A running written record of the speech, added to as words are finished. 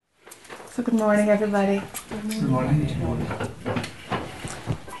So good morning, everybody. Good morning.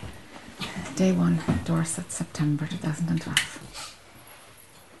 Day 1, Dorset, September 2012.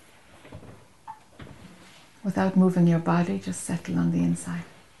 Without moving your body, just settle on the inside.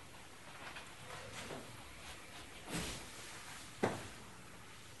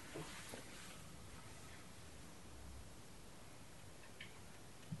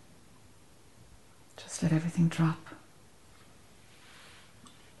 Just let everything drop.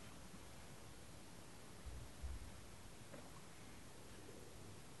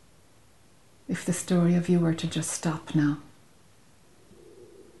 If the story of you were to just stop now,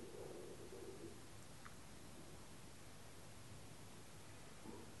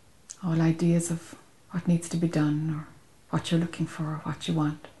 all ideas of what needs to be done or what you're looking for or what you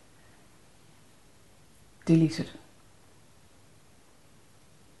want, deleted.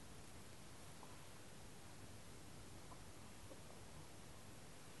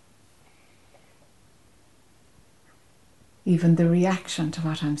 Even the reaction to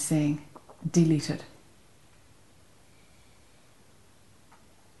what I'm saying, deleted.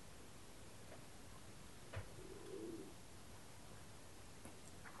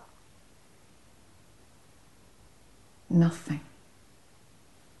 Nothing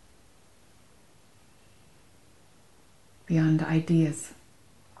beyond ideas,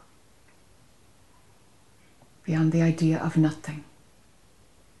 beyond the idea of nothing.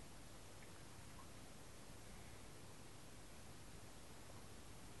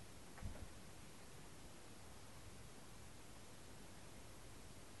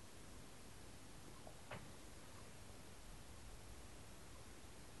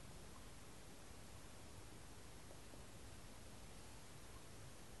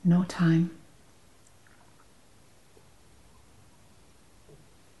 No time.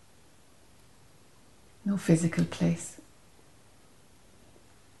 No physical place.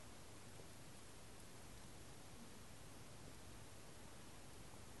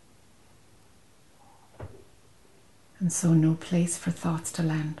 And so no place for thoughts to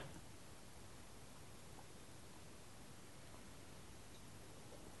land.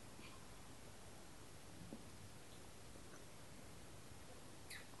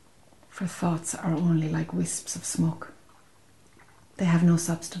 For thoughts are only like wisps of smoke. They have no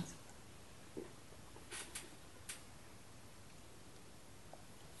substance.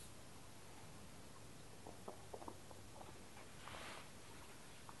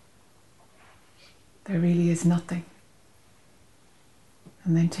 There really is nothing.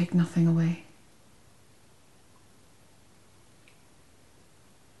 And then take nothing away.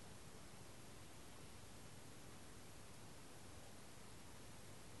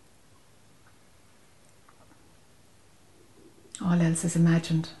 All else is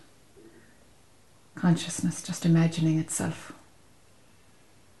imagined. Consciousness just imagining itself.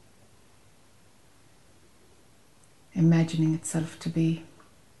 Imagining itself to be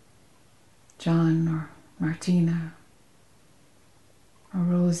John or Martina or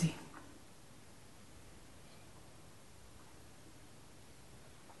Rosie.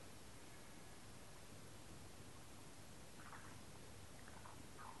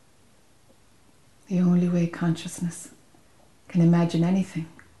 The only way consciousness can imagine anything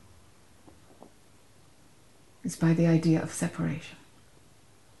is by the idea of separation.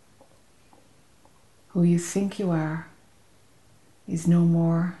 Who you think you are is no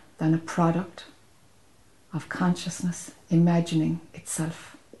more than a product of consciousness imagining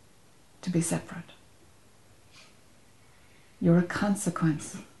itself to be separate. You're a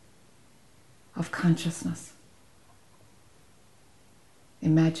consequence of consciousness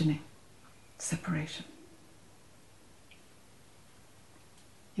imagining separation.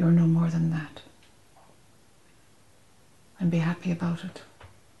 You're no more than that. And be happy about it.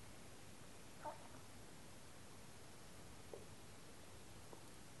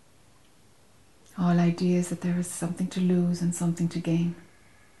 All ideas that there is something to lose and something to gain.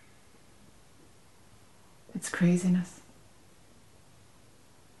 It's craziness.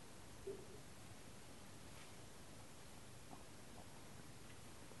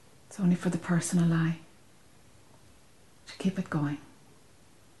 It's only for the personal eye to keep it going.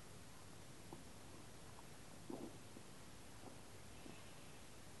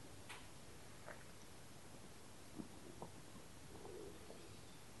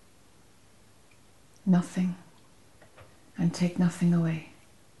 Nothing and take nothing away.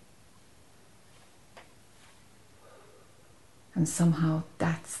 And somehow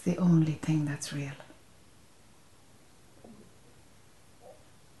that's the only thing that's real.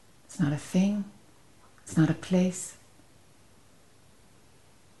 It's not a thing, it's not a place,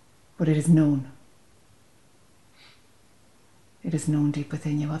 but it is known. It is known deep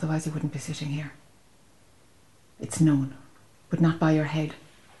within you, otherwise you wouldn't be sitting here. It's known, but not by your head.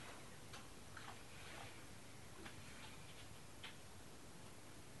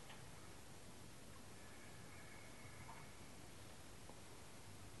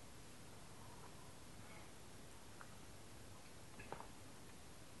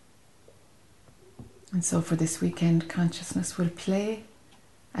 And so for this weekend, consciousness will play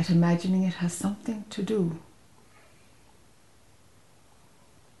at imagining it has something to do.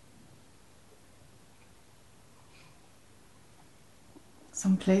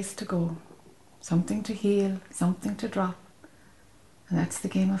 Some place to go, something to heal, something to drop. And that's the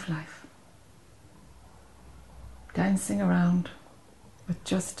game of life. Dancing around with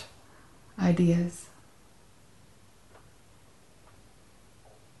just ideas.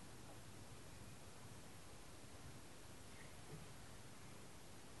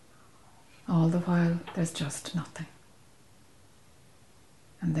 All the while, there's just nothing.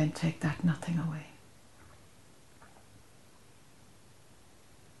 And then take that nothing away.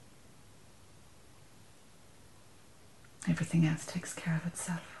 Everything else takes care of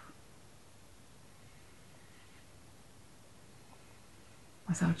itself.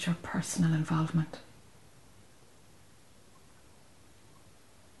 Without your personal involvement.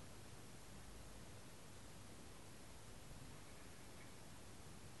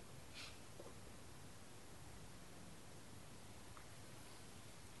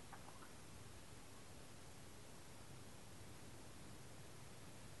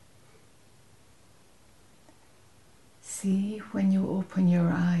 See when you open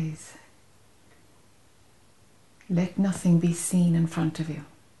your eyes. Let nothing be seen in front of you.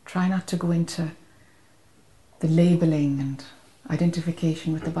 Try not to go into the labeling and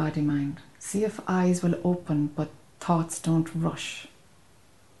identification with the body-mind. See if eyes will open but thoughts don't rush.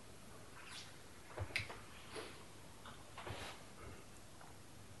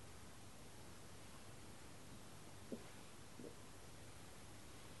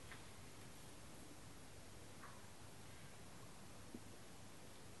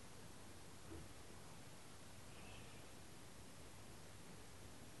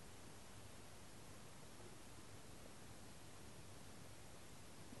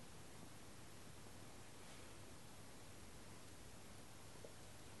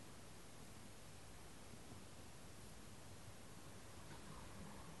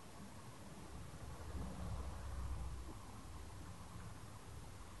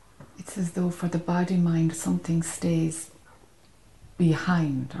 It's as though for the body-mind something stays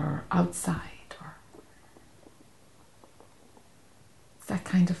behind or outside, or it's that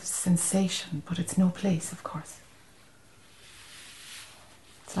kind of sensation, but it's no place, of course.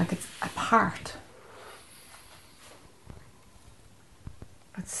 It's like it's apart.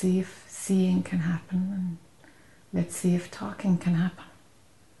 But see if seeing can happen, and let's see if talking can happen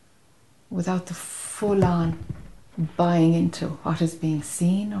without the full-on buying into what is being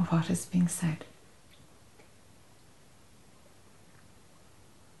seen or what is being said.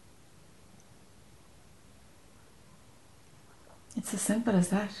 It's as simple as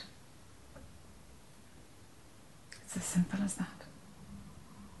that. It's as simple as that.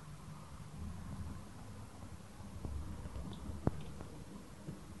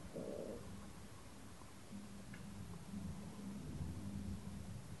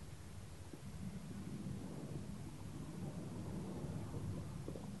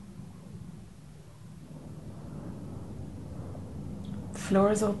 The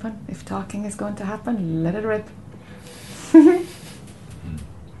floor is open. If talking is going to happen, let it rip.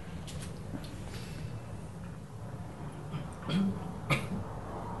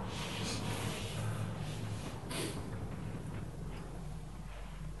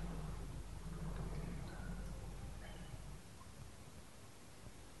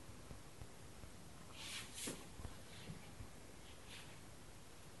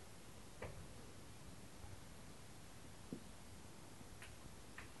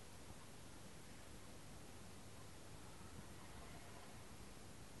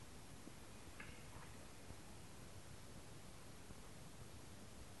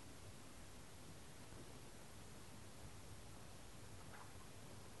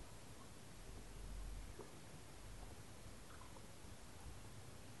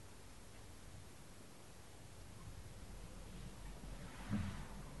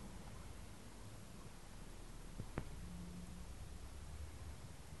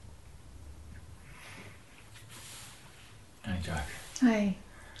 Hi, Jack. Hi.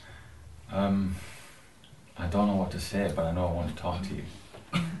 I don't know what to say, but I know I want to talk to you.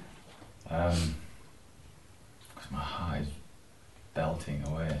 Because my heart is belting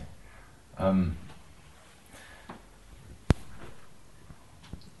away.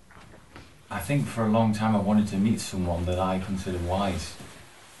 think for a long time I wanted to meet someone that I consider wise.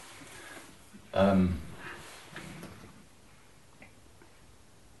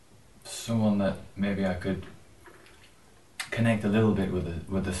 Someone that maybe I could connect a little bit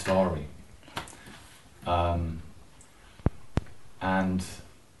with the story. And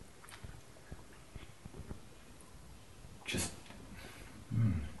just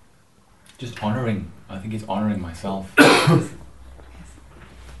honouring, I think it's honouring myself.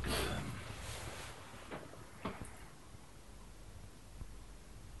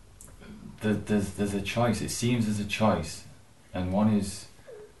 There's a choice, it seems there's a choice, and one is,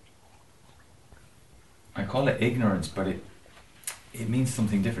 I call it ignorance, but it means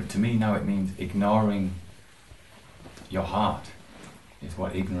something different. To me now it means ignoring your heart, is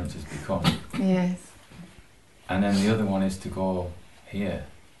what ignorance has become. Yes. And then the other one is to go here,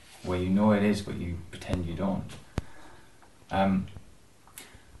 where you know it is, but you pretend you don't. And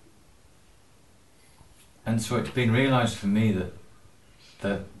so it's been realised for me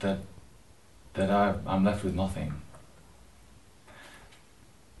that I'm left with nothing.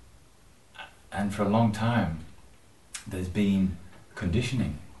 And for a long time, there's been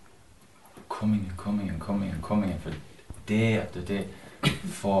conditioning, coming and coming and coming and coming, and for day after day,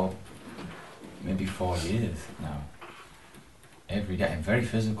 for maybe 4 years now, every day, and very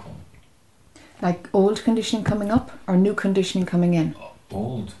physical. Like old conditioning coming up, or new conditioning coming in?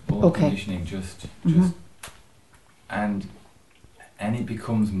 Old Okay. conditioning, just, and it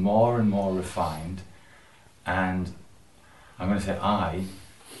becomes more and more refined, and I'm going to say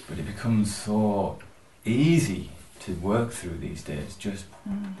but it becomes so easy to work through these days. Just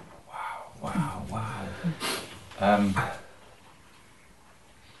wow.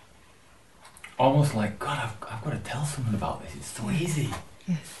 Almost like, God, I've got to tell someone about this. It's so easy.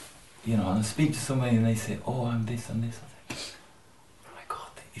 Yes. You know, and I speak to somebody and they say, oh, I'm this and this. I think, oh my God,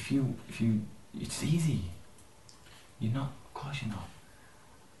 if you, it's easy. You're not, of course you're not.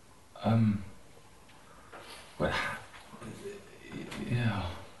 But yeah,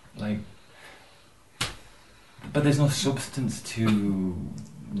 like, but there's no substance to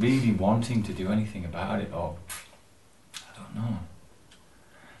really wanting to do anything about it, or I don't know.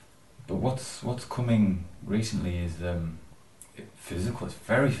 But what's coming recently is physical. It's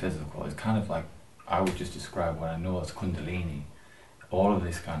very physical. It's kind of like, I would just describe what I know as Kundalini, all of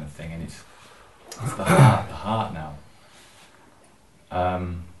this kind of thing, and it's the heart now.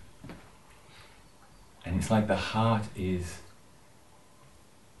 And it's like the heart is,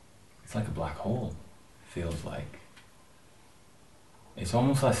 it's like a black hole, feels like. It's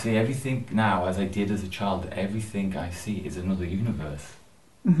almost like I see everything now, as I did as a child, everything I see is another universe.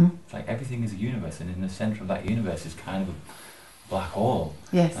 It's like everything is a universe, and in the centre of that universe is kind of a black hole.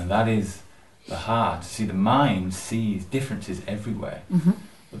 Yes. And that is the heart. See, the mind sees differences everywhere,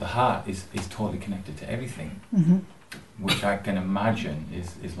 but the heart is totally connected to everything, which I can imagine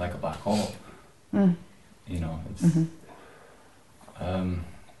is like a black hole. You know, it's and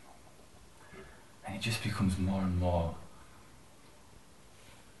it just becomes more and more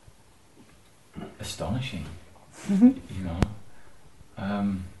astonishing. You know.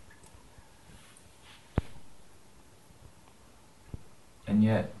 And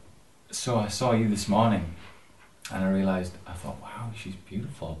yet, so I saw you this morning, and I realised, I thought, wow, she's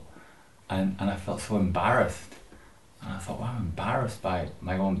beautiful, and I felt so embarrassed, and I thought, wow, I'm embarrassed by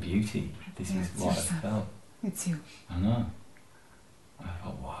my own beauty. This is what I felt. It's you. I know. I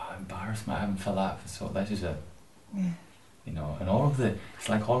thought, wow, embarrassment. I haven't felt that for so. This is you know, and it's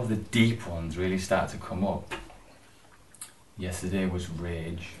like all of the deep ones really start to come up. Yesterday was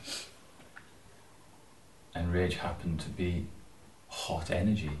rage, and rage happened to be hot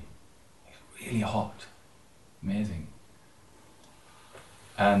energy. It's really hot, amazing.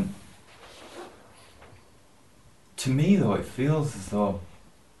 And to me though, it feels as though,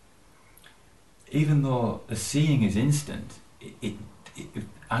 even though the seeing is instant,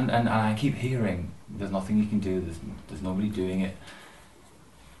 and I keep hearing, there's nothing you can do, there's nobody doing it.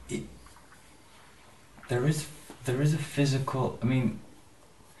 There is a physical, I mean,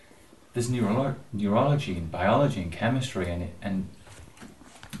 there's neurology and biology and chemistry, and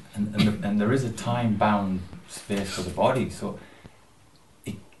there is a time-bound space for the body, so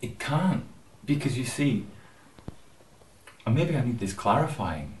it can't, because you see, or maybe I need this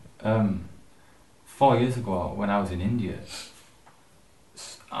clarifying. 4 years ago, when I was in India,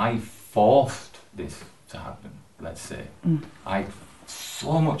 I forced this to happen, let's say. I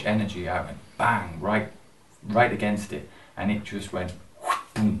so much energy, I went bang, right against it, and it just went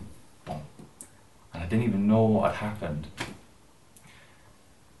boom, boom. And I didn't even know what had happened,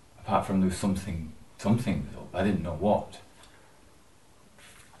 apart from there was something, I didn't know what.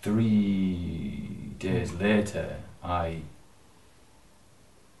 days later, I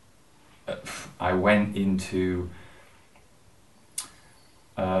went into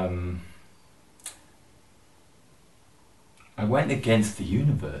I went against the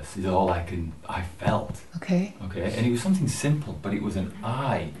universe. Is all I felt. Okay. Okay, and it was something simple, but it was an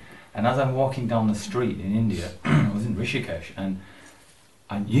I. And as I'm walking down the street in India, I was in Rishikesh, and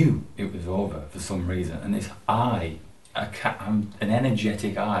I knew it was over for some reason. And this I'm an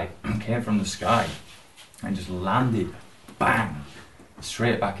energetic eye, came from the sky and just landed, bang,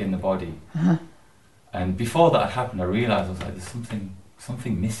 straight back in the body. Uh-huh. And before that happened, I realised, I was like, there's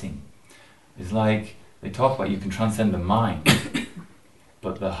something missing. It's like they talk about you can transcend the mind,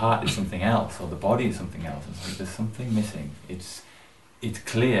 but the heart is something else, or the body is something else. It's like there's something missing. It's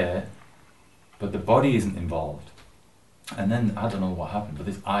clear, but the body isn't involved. And then I don't know what happened, but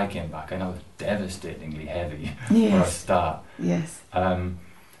this eye came back, and I was devastatingly heavy for a start. Yes.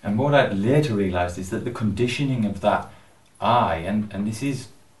 And what I later realised is that the conditioning of that eye, and this is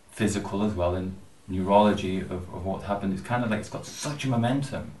physical as well, and neurology of what happened, it's kind of like it's got such a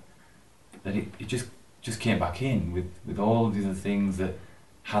momentum that it just came back in with all of the other things that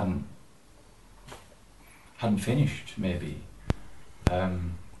hadn't finished maybe.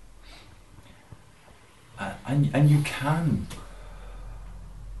 And you can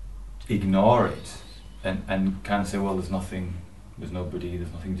ignore it and kind of say, well, there's nobody,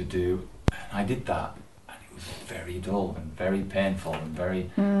 there's nothing to do. And I did that, and it was very dull and very painful and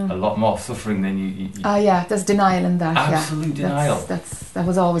a lot more suffering than you yeah, there's denial in that. absolute denial. That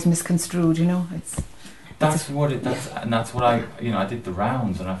was always misconstrued, you know. That's what I I did the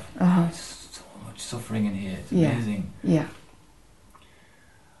rounds, and there's so much suffering in here. It's amazing. Yeah.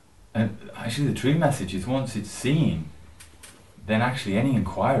 And actually, the true message is once it's seen, then actually any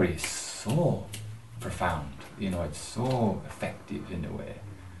inquiry is so profound. It's so effective in a way.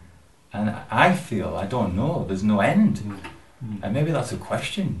 And I feel, I don't know, there's no end. And maybe that's a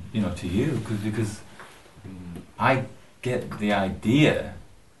question, to you, because I get the idea,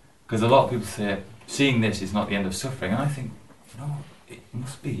 because a lot of people say, seeing this is not the end of suffering, and I think, no, it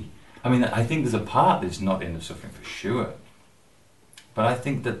must be. I mean, I think there's a part that's not the end of suffering for sure, but I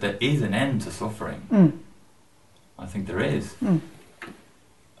think that there is an end to suffering. I think there is.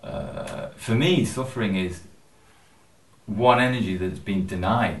 For me, suffering is one energy that's been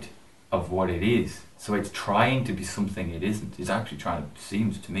denied of what it is. So it's trying to be something it isn't. It's actually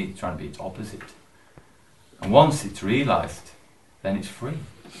seems to me, trying to be its opposite. And once it's realised, then it's free.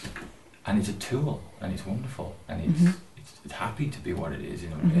 And it's a tool, and it's wonderful, and it's happy to be what it is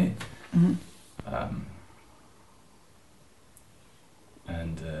in a way.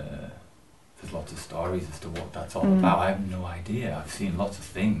 And there's lots of stories as to what that's all about. I have no idea. I've seen lots of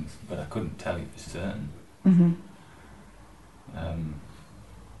things, but I couldn't tell you for certain.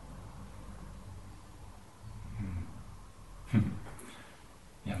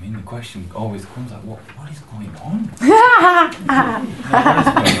 Yeah, I mean, the question always comes like, what is going on? What is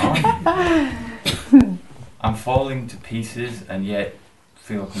going on? I'm falling to pieces, and yet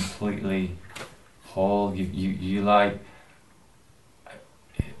feel completely whole. You like.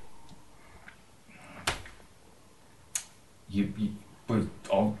 But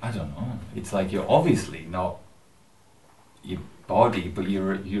I don't know. It's like you're obviously not your body, but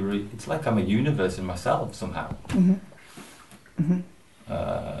you're. It's like I'm a universe in myself somehow.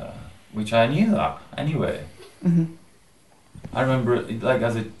 Which I knew that anyway. I remember,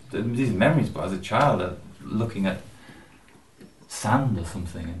 these memories, but as a child, looking at sand or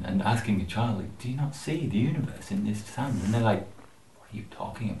something, and asking a child, like, "Do you not see the universe in this sand?" And they're like, "What are you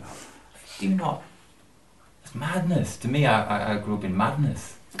talking about? Do you not?" It's madness. To me, I grew up in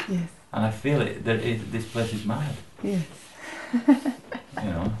madness. Yes. And I feel it. This place is mad. Yes.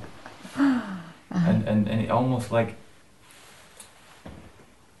 And it almost like.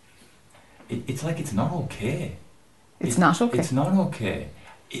 It's like it's not okay. It's not okay. It's not okay.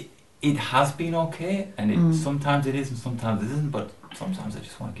 It has been okay, and sometimes it is and sometimes it isn't, but sometimes I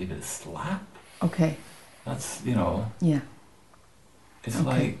just want to give it a slap. Okay. That's, Yeah. It's okay.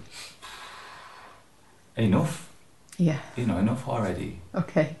 like, enough. Yeah. Enough already.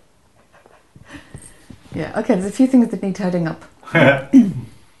 Okay. Yeah, okay, there's a few things that need tidying up.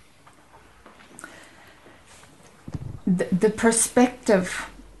 The perspective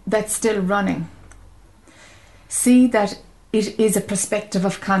that's still running, see that it is a perspective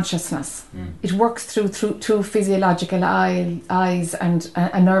of consciousness. It works through physiological eyes and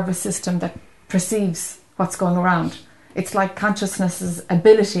a nervous system that perceives what's going around. It's like consciousness's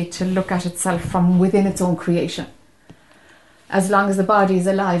ability to look at itself from within its own creation. As long as the body is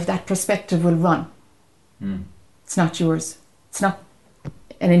alive, that perspective will run. It's not yours. It's not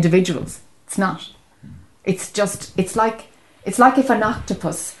an individual's. It's not. It's like if an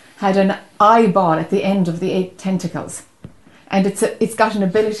octopus had an eyeball at the end of the 8 tentacles, and it's got an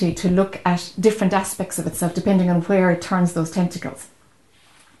ability to look at different aspects of itself depending on where it turns those tentacles.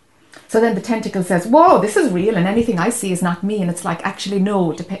 So then the tentacle says, whoa, this is real, and anything I see is not me. And it's like, actually,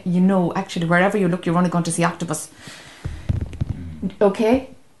 no, actually, wherever you look, you're only going to see octopus. Okay?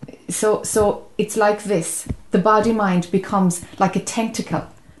 So it's like this. The body-mind becomes like a tentacle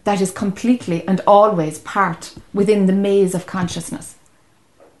that is completely and always part within the maze of consciousness.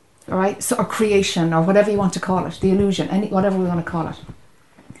 All right? So, or creation, or whatever you want to call it, the illusion, whatever we want to call it.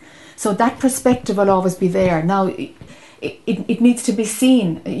 So that perspective will always be there. Now, it needs to be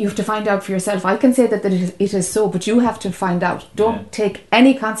seen. You have to find out for yourself. I can say that it is so, but you have to find out. Don't take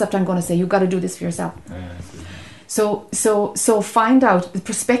any concept I'm going to say. You've got to do this for yourself. So find out the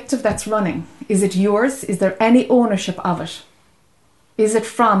perspective that's running. Is it yours? Is there any ownership of it? Is it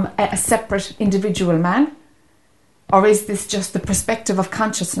from a separate individual man? Or is this just the perspective of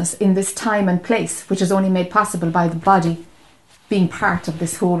consciousness in this time and place, which is only made possible by the body being part of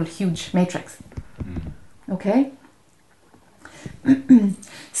this whole huge matrix? Okay?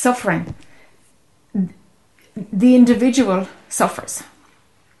 Suffering. The individual suffers.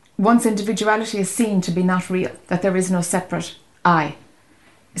 Once individuality is seen to be not real, that there is no separate I,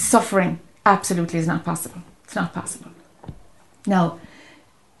 suffering absolutely is not possible. It's not possible. Now,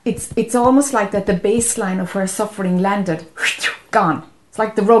 it's almost like that the baseline of where suffering landed, gone. It's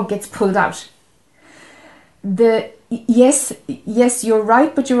like the rug gets pulled out. Yes, you're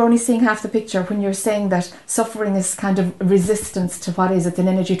right, but you're only seeing half the picture when you're saying that suffering is kind of resistance to what is it, an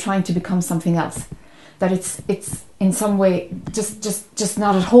energy trying to become something else. That it's in some way just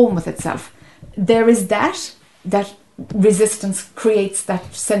not at home with itself. There is that resistance creates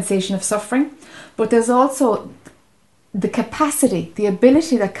that sensation of suffering, but there's also the capacity, the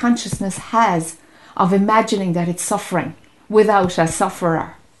ability that consciousness has of imagining that it's suffering without a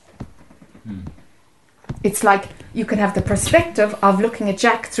sufferer. It's like you can have the perspective of looking at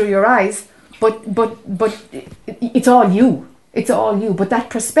Jack through your eyes, but it's all you. It's all you. But that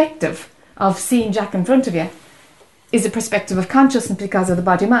perspective of seeing Jack in front of you is a perspective of consciousness because of the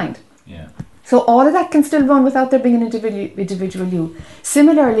body-mind. Yeah. So all of that can still run without there being an individual you.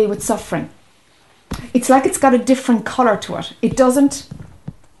 Similarly with suffering. It's like it's got a different colour to it. It doesn't,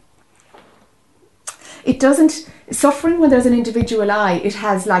 suffering when there's an individual I, it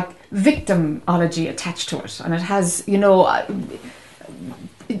has like victimology attached to it, and it has,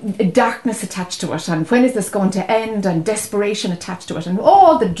 darkness attached to it, and when is this going to end, and desperation attached to it, and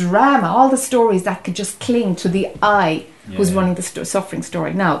all the drama, all the stories that could just cling to the I who's running the suffering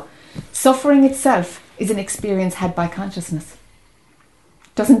story. Now, suffering itself is an experience had by consciousness.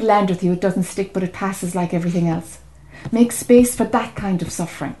 Doesn't land with you, it doesn't stick, but it passes like everything else. Make space for that kind of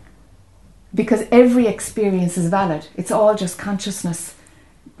suffering, because every experience is valid. It's all just consciousness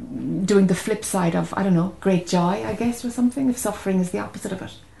doing the flip side of, I don't know, great joy, I guess, or something, if suffering is the opposite of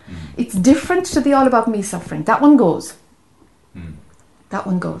it. It's different to the all about me suffering. That one goes. That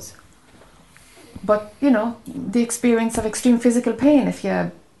one goes. But, the experience of extreme physical pain, if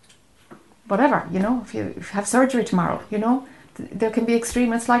you, whatever, if you have surgery tomorrow, there can be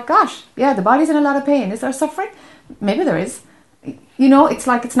extreme. It's like, gosh, yeah, the body's in a lot of pain. Is there suffering? Maybe there is. It's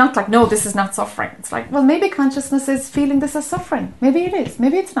like, it's not like, no, this is not suffering. It's like, well, maybe consciousness is feeling this as suffering. Maybe it is.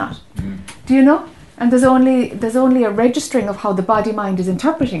 Maybe it's not. Do you know? And there's only a registering of how the body-mind is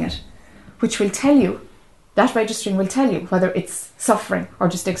interpreting it, which will tell you, that registering will tell you whether it's suffering or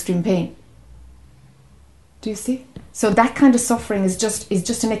just extreme pain. Do you see? So that kind of suffering is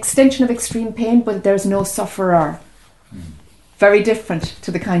just an extension of extreme pain, but there's no sufferer. Very different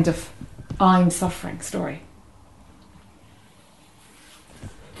to the kind of I'm suffering story.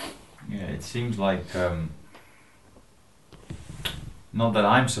 Yeah, it seems like not that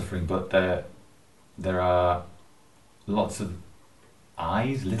I'm suffering, but there are lots of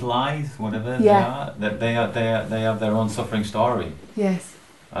eyes, little eyes, whatever they are. That they have their own suffering story. Yes.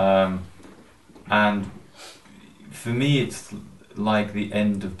 And for me, it's like the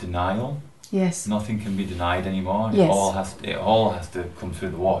end of denial. Yes. Nothing can be denied anymore. Yes. It all has to come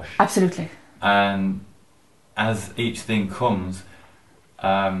through the wash. Absolutely. And as each thing comes,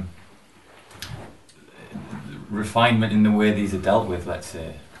 refinement in the way these are dealt with, let's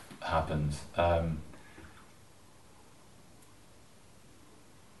say, happens.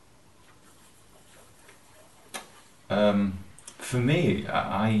 For me,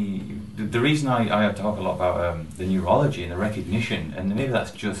 the reason I talk a lot about the neurology and the recognition, and maybe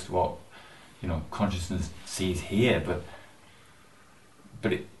that's just what consciousness sees here,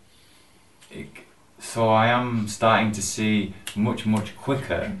 but so I am starting to see much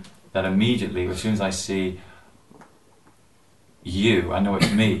quicker that immediately, as soon as I see you, I know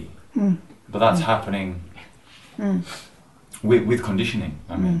it's me. But that's happening with conditioning.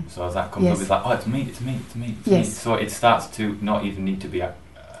 I mean, so as that comes up, it's like, oh, it's me, it's me, it's me, it's me. So it starts to not even need to be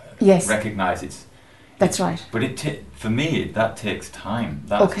recognised. That's right. But for me, that takes time.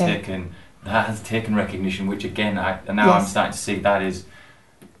 That has taken recognition, which again, I'm starting to see that is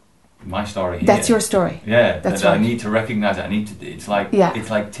my story here. That's your story. Yeah, that's right. I need to recognise it. I need to. It's like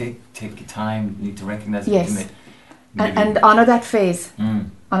take your time. You need to recognise it. Yes. And honour that phase.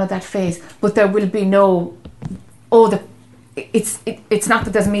 Honour that phase. But there will be no. It's not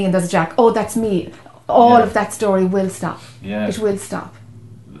that there's me and there's Jack. Oh, that's me. All of that story will stop. Yeah. It will stop.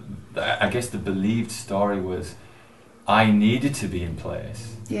 I guess the believed story was I needed to be in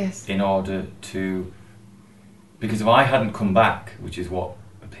place. Yes. In order to, because if I hadn't come back, which is what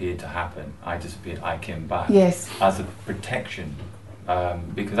appeared to happen, I disappeared. I came back. Yes. As a protection,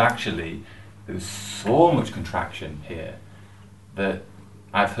 because actually there was so much contraction here that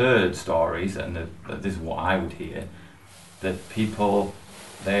I've heard stories, and that this is what I would hear, that people,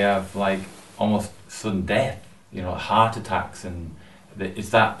 they have like almost sudden death, heart attacks, and it's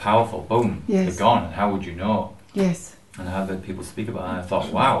that powerful. Boom, they're gone. And how would you know? Yes. And I have heard people speak about it, and I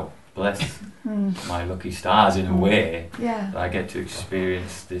thought, wow, bless my lucky stars in a way that I get to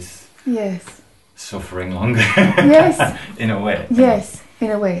experience this suffering longer. Yes. In a way. Yes,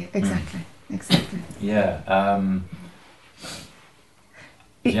 in a way, exactly. Exactly. Yeah.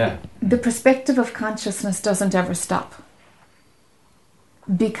 The perspective of consciousness doesn't ever stop.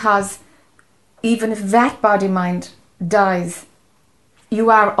 Because even if that body-mind dies, you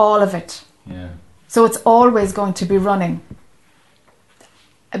are all of it. Yeah. So it's always going to be running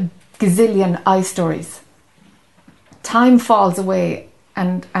a gazillion I stories. Time falls away,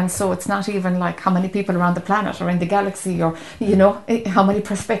 and so it's not even like how many people around the planet or in the galaxy, or how many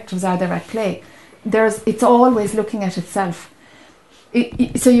perspectives are there at play. It's always looking at itself.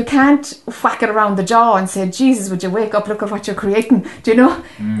 So you can't whack it around the jaw and say, Jesus, would you wake up, look at what you're creating. Do you know?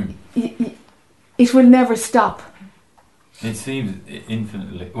 It will never stop. It seems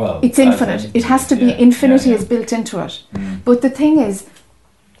infinitely, it's infinite. It has to be. Infinity is built into it. But the thing is,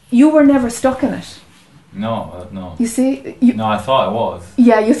 you were never stuck in it. No. You see? No, I thought I was.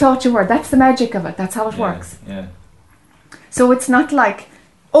 Yeah, you thought you were. That's the magic of it. That's how it works. Yeah. So it's not like,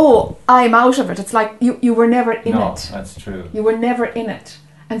 oh, I'm out of it. It's like you were never in it. No, that's true. You were never in it.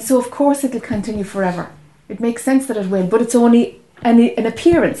 And so of course it'll continue forever. It makes sense that it will, but it's only an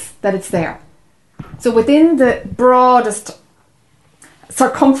appearance that it's there. So within the broadest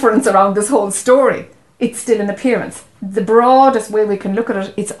circumference around this whole story, it's still an appearance. The broadest way we can look at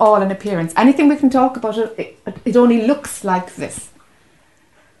it, it's all an appearance. Anything we can talk about it only looks like this.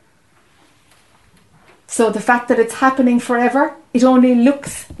 So the fact that it's happening forever, it only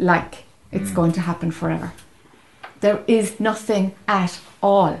looks like it's going to happen forever. There is nothing at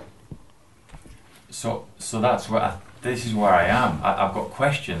all. So that's where this is where I am. I've got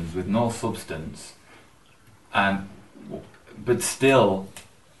questions with no substance, but still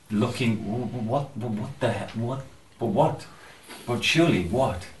looking. What the heck? What? But surely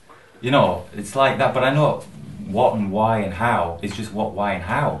what? It's like that. But I know what and why and how. It's just what, why, and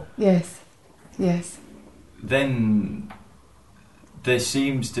how. Yes. Then there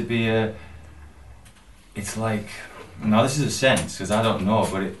seems to be it's like, now this is a sense, because I don't know,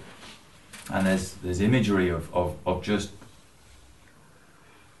 but and there's imagery of just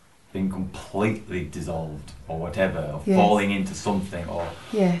being completely dissolved or whatever, or falling into something, or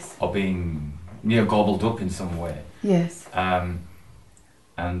being gobbled up in some way. Yes. And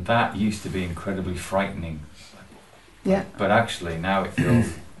that used to be incredibly frightening. Yeah. But actually now it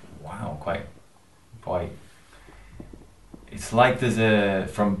feels wow, quite. It's like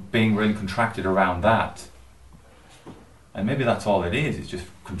there's from being really contracted around that, and maybe that's all it is. It's just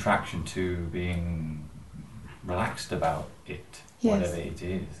contraction to being relaxed about it, whatever it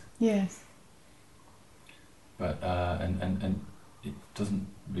is. Yes. But and it doesn't.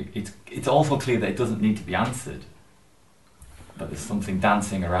 It's also clear that it doesn't need to be answered. But there's something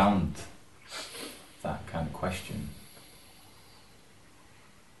dancing around that kind of question.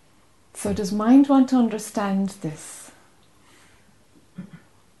 So does mind want to understand this?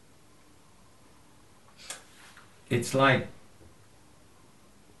 It's like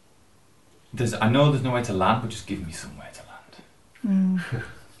I know there's nowhere to land, but just give me somewhere to land.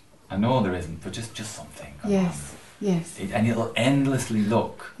 I know there isn't, but just something. Yes. And it'll endlessly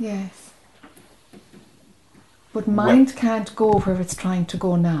look. Yes. But mind can't go where it's trying to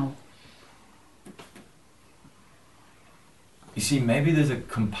go now. You see, maybe there's a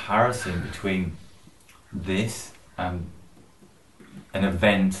comparison between this and an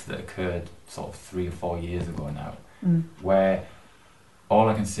event that occurred sort of 3 or 4 years ago now, Mm. where all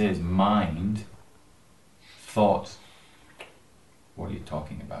I can say is mind thought, what are you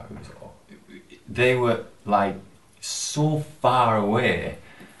talking about? They were like so far away.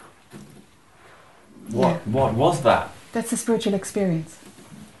 What was that? That's a spiritual experience.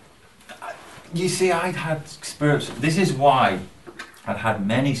 You see, I'd had spiritual. This is why I'd had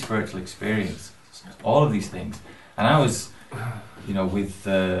many spiritual experiences, all of these things, and I was, with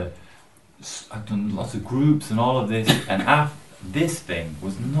I've done lots of groups and all of this, and this thing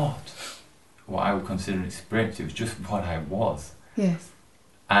was not what I would consider an experience. It was just what I was. Yes.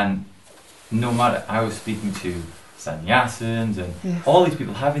 And no matter, I was speaking to sannyasins and Yes. all these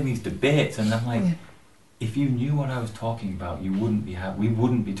people having these debates, and I'm like, Yeah. if you knew what I was talking about, you wouldn't be we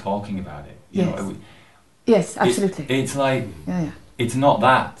wouldn't be talking about it. Yes. Yes, absolutely. It's like, Yeah. it's not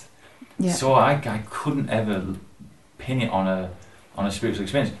that. Yeah. So I couldn't ever pin it on a spiritual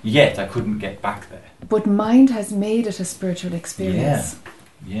experience. Yet I couldn't get back there. But mind has made it a spiritual experience.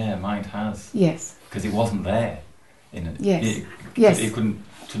 Yeah, mind has. Yes. Because it wasn't there. Yes. Yes. It couldn't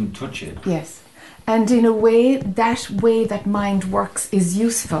touch it. Yes. And in a way that mind works is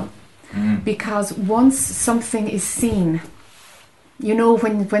useful, because once something is seen,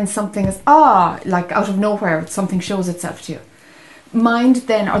 when something is, like out of nowhere, something shows itself to you. Mind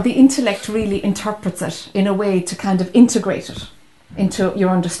then, or the intellect really interprets it in a way to kind of integrate it into your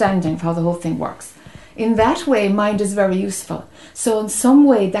understanding of how the whole thing works. In that way, mind is very useful. So in some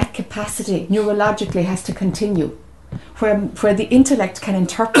way, that capacity neurologically has to continue, where the intellect can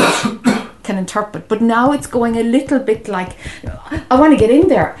interpret, but now it's going a little bit like, I want to get in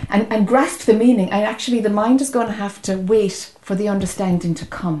there and grasp the meaning, and actually the mind is going to have to wait for the understanding to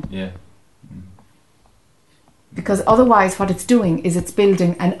come. Yeah. Because otherwise what it's doing is it's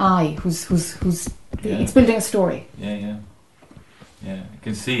building an I who's it's building a story. Yeah. You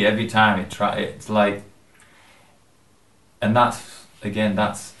can see every time it's like, and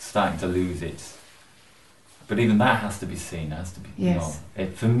that's starting to lose its. But even that has to be seen. Has to be. Yes.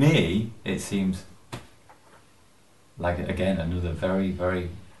 For me, it seems like again another very, very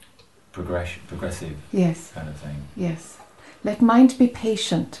progressive. Yes. Kind of thing. Yes. Let mind be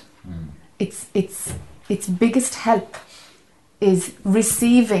patient. Its biggest help is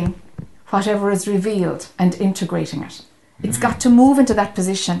receiving whatever is revealed and integrating it. It's got to move into that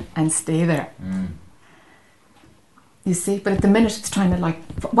position and stay there. You see, but at the minute it's trying to like,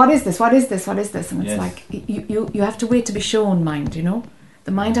 what is this? And it's like, you have to wait to be shown, mind,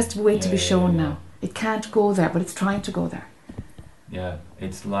 The mind has to wait to be shown now. It can't go there, but it's trying to go there. Yeah,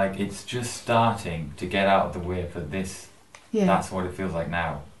 it's like, it's just starting to get out of the way for this. Yeah. That's what it feels like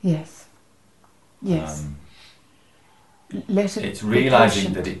now. Yes. Let it. It's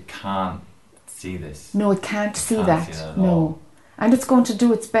realising that it can't see this. No, it can't see See that. that at No. all. And it's going to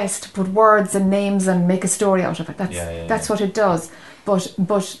do its best to put words and names and make a story out of it. That's what it does. But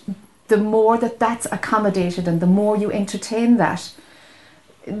the more that's accommodated and the more you entertain that,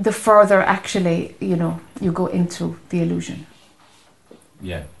 the further actually, you go into the illusion.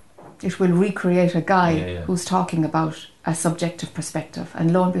 Yeah. It will recreate a guy who's who's talking about a subjective perspective,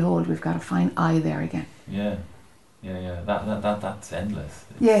 and lo and behold, we've got a fine I there again. Yeah. That's endless.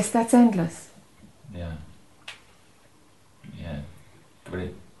 Yes, that's endless. Yeah. But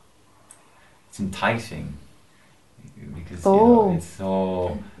it's enticing because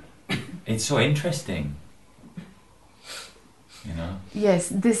it's so interesting. Yes,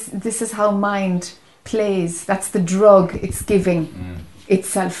 this is how mind plays. That's the drug it's giving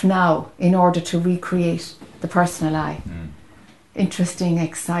itself now in order to recreate the personal I. Interesting,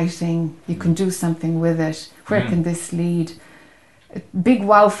 exciting, you can do something with it. Where can this lead? Big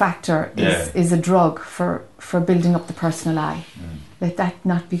wow factor is a drug for building up the personal I. Let that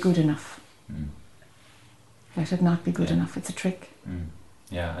not be good enough. Let it not be good enough. It's a trick.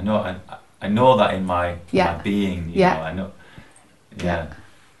 Yeah, I know that in my being, I know. Yeah.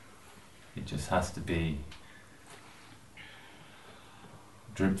 It just has to be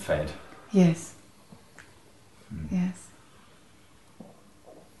drip fed. Yes. Yes.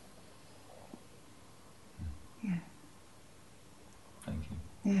 Yeah. Thank you.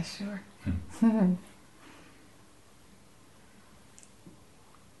 Yeah, sure.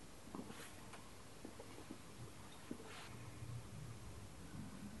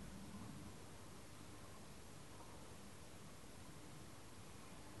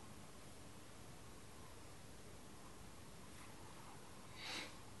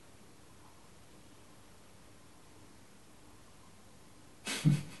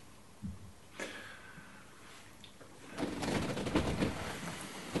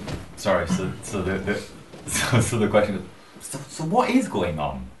 Sorry, so the question is, So what is going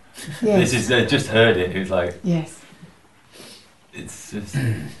on? Yes. This is, I just heard it. It was like, Yes. it's just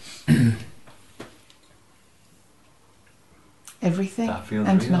Everything that feels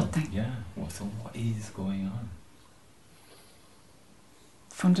and real. nothing. Yeah. Well, so what is going on?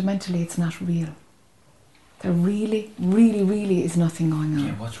 Fundamentally, it's not real. There really, really, really is nothing going on.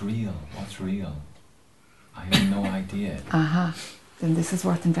 Yeah. What's real? What's real? I have no idea. Aha. Then this is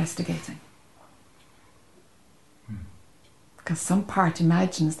worth investigating. Because some part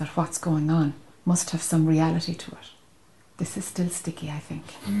imagines that what's going on must have some reality to it. This is still sticky, I think.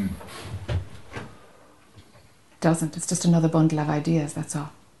 It doesn't. It's just another bundle of ideas, that's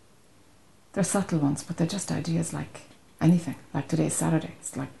all. They're subtle ones, but they're just ideas like anything. Like today's Saturday.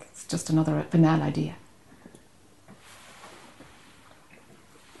 It's just another banal idea.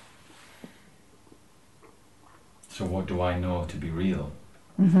 So what do I know to be real?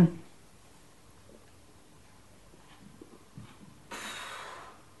 Mm-hmm.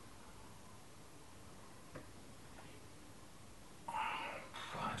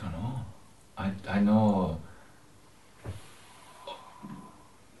 I don't know. I know.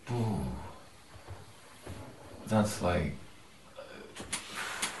 Ooh, that's like.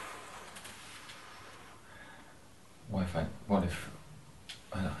 What if?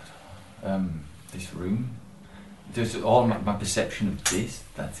 I don't know. This room. There's all my perception of this.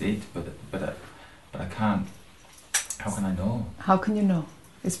 That's it. But I can't. How can I know? How can you know?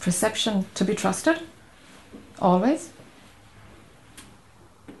 Is perception to be trusted? Always?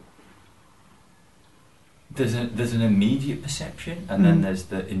 There's an immediate perception, and then there's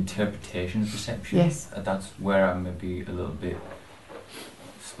the interpretation of perception. Yes. That's where I'm maybe a little bit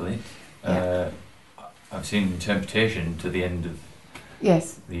split. Yeah. I've seen interpretation to the end of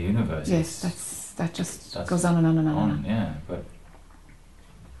Yes. the universe. Yes, that just goes on and on and on and on. Yeah,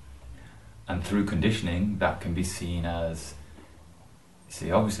 and through conditioning, that can be seen as. See,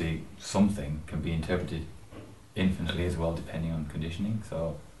 obviously, something can be interpreted infinitely as well, depending on conditioning.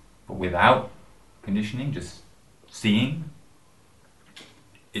 So, but without conditioning, just seeing,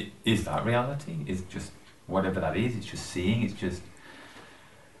 is that reality? Is just whatever that is? It's just seeing. It's just.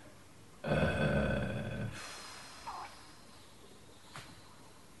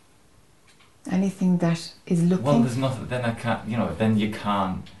 Anything that is looking. Well, there's nothing. Then I can't. Then you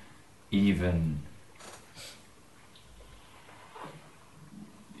can't even.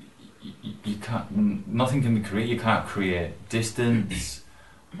 You can't. Nothing can be created. You can't create distance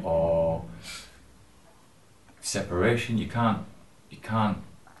or separation. You can't. You can't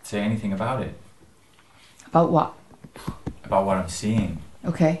say anything about it. About what? About what I'm seeing.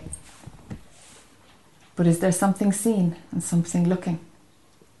 Okay. But is there something seen and something looking?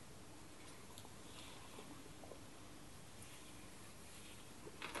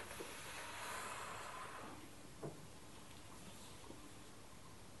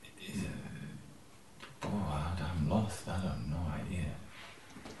 I'm lost. I have no idea.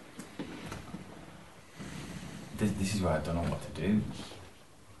 This is where I don't know what to do.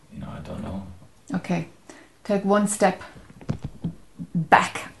 I don't know. Okay. Take one step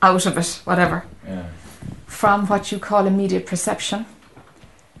back out of it, whatever. Yeah. From what you call immediate perception.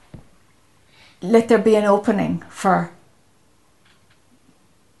 Let there be an opening for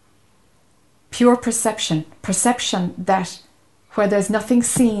pure perception. Perception that where there's nothing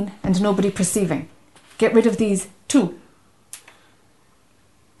seen and nobody perceiving. Get rid of these two.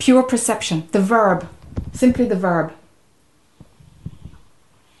 Pure perception, the verb, simply the verb.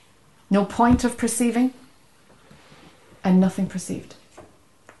 No point of perceiving and nothing perceived.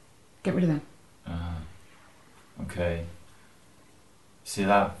 Get rid of them. Okay. See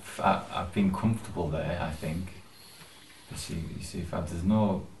that I've been comfortable there. I think. You see, if there's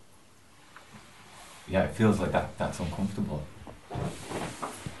no. Yeah, it feels like that's uncomfortable.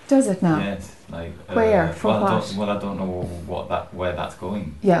 Does it now? Yes, like where? For well, what? I don't know where that's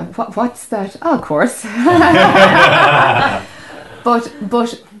going. Yeah. What's that? Oh, of course.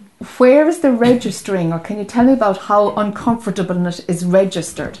 But where is the registering, or can you tell me about how uncomfortableness is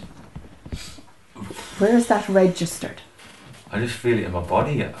registered? Where is that registered? I just feel it in my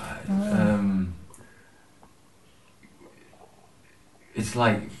body. It's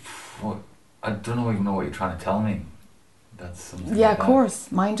like I don't even know what you're trying to tell me. That's something. Yeah, like of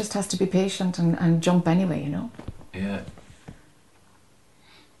course. Mine just has to be patient and jump anyway, Yeah.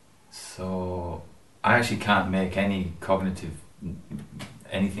 So I actually can't make any cognitive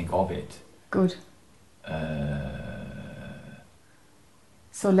anything of it. Good.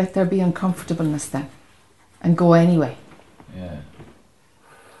 So let there be uncomfortableness then, and go anyway. Yeah.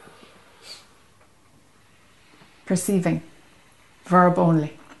 Perceiving. Verb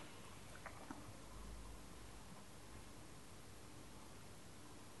only.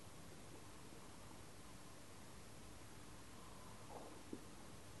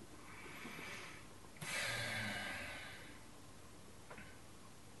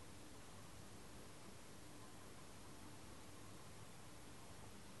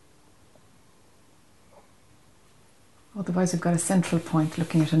 Otherwise, we've got a central point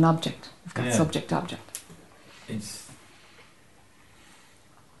looking at an object. We've got subject-object.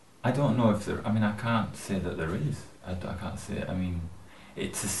 I don't know if there. I mean, I can't say that there is. I can't say it. I mean,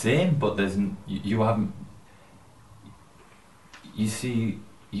 it's the same, but there's you haven't. You see,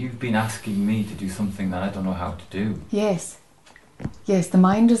 you've been asking me to do something that I don't know how to do. Yes. Yes, the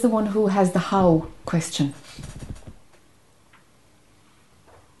mind is the one who has the how question.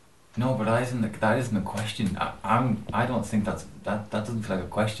 No, but that isn't a question. I don't think that doesn't feel like a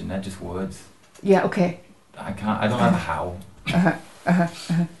question. They're just words. Yeah. Okay. I don't have a how.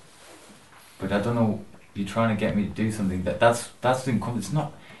 But I don't know. You're trying to get me to do something that's it's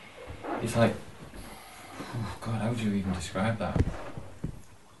not. It's like, oh God, how would you even describe that?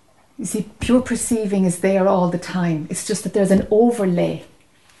 You see, pure perceiving is there all the time. It's just that there's an overlay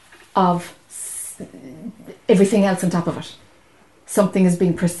of everything else on top of it. Something is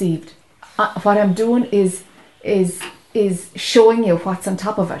being perceived. What I'm doing is showing you what's on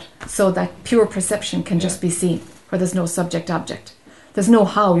top of it, so that pure perception can just be seen, where there's no subject-object. There's no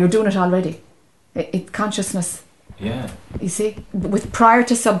how. You're doing it already. Consciousness. Yeah. You see, with prior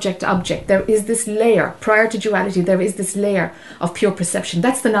to subject-object, there is this layer. Prior to duality, there is this layer of pure perception.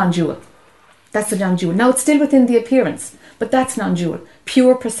 That's the non-dual. That's the non-dual. Now, it's still within the appearance, but that's non-dual.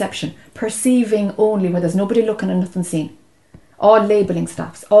 Pure perception. Perceiving only, where there's nobody looking and nothing seen. All labelling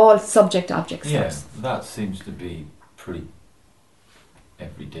stops. All subject-object stops. Yes, that seems to be pretty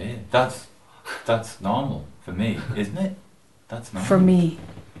every day. That's normal for me, isn't it? That's normal. For me.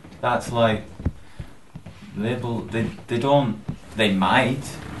 That's like label. They might.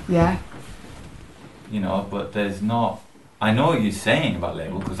 Yeah. You know, but there's not. I know what you're saying about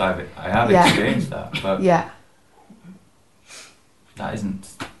label because I have experienced that, but that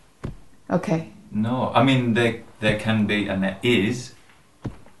isn't. Okay. No, I mean there can be, and there is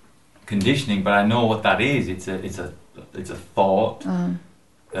conditioning, but I know what that is. It's a thought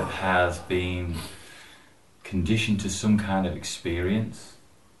that has been conditioned to some kind of experience.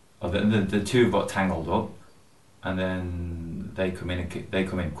 Or the two have got tangled up, and then they come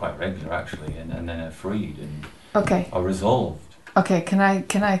in quite regular actually, and then are freed and are resolved. Okay, can I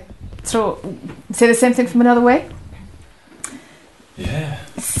say the same thing from another way? Yeah.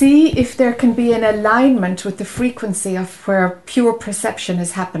 See if there can be an alignment with the frequency of where pure perception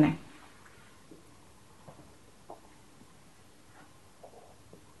is happening.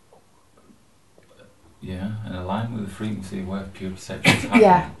 Yeah, and align with the frequency where pure perception is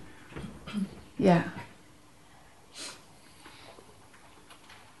happening. Yeah.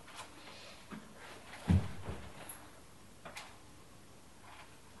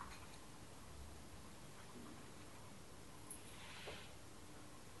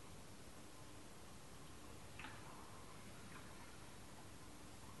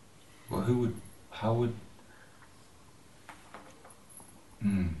 Well, how would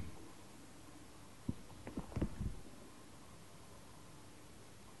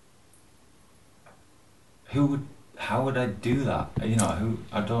how would I do that? You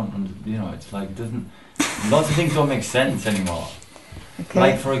know, it's like lots of things don't make sense anymore. Okay.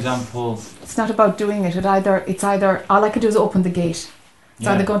 Like, for example, it's not about doing it. It's either all I could do is open the gate. It's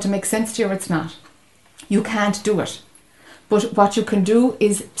either going to make sense to you or it's not. You can't do it. But what you can do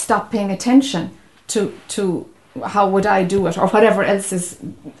is stop paying attention to how would I do it or whatever else is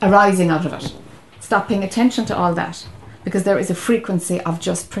arising out of it. Stop paying attention to all that, because there is a frequency of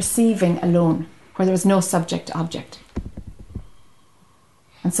just perceiving alone, where there is no subject-object.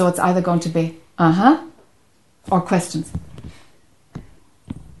 And so it's either going to be or questions.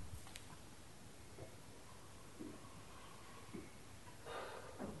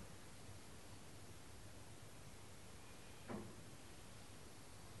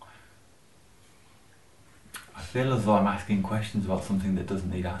 I feel as though I'm asking questions about something that doesn't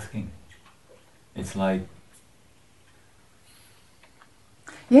need asking. It's like...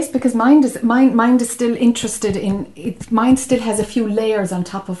 Yes, because mind is still interested in it. Mind still has a few layers on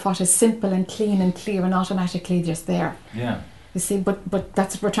top of what is simple and clean and clear and automatically just there. Yeah. You see, but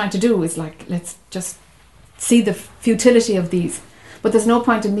that's what we're trying to do, is like, let's just see the futility of these. But there's no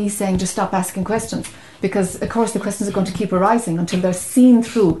point in me saying just stop asking questions, because of course the questions are going to keep arising until they're seen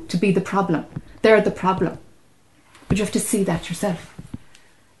through to be the problem. They're the problem. But you have to see that yourself.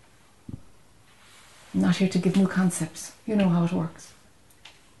 I'm not here to give new concepts. You know how it works.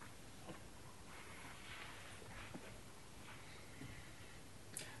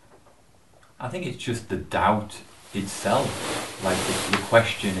 I think it's just the doubt itself, like the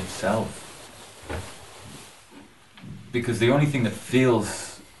question itself. Because the only thing that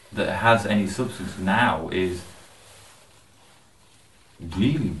feels that it has any substance now is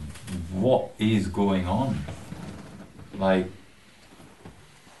really what is going on. like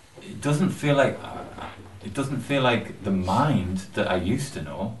it doesn't feel like the mind that I used to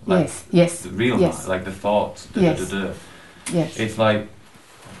know, like Yes. the real mind, like the thoughts. Yes. Yes. It's like,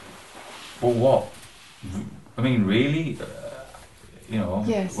 well, what? I mean, really,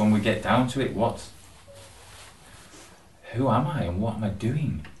 Yes. when we get down to it, who am I and what am I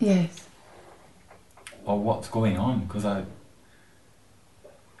doing? Yes. Or what's going on? Because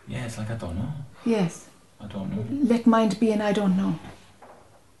it's like I don't know. Yes. I don't know. Let mind be an I don't know.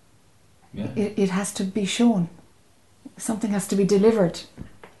 Yeah. It has to be shown. Something has to be delivered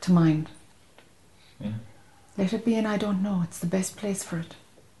to mind. Yeah. Let it be an I don't know. It's the best place for it.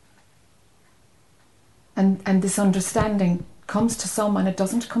 And this understanding comes to some and it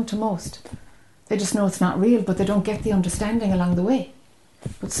doesn't come to most. They just know it's not real, but they don't get the understanding along the way.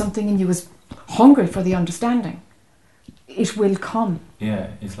 But something in you is hungry for the understanding. It will come.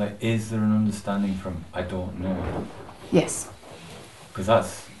 Yeah, it's like, is there an understanding from I don't know? Yes. Because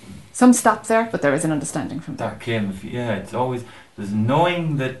that's... Some stop there, but there is an understanding from there. That came... Yeah, it's always... There's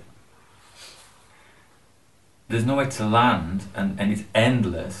knowing that... There's nowhere to land, and it's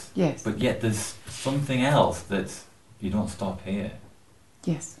endless. Yes. But yet there's something else that's... You don't stop here.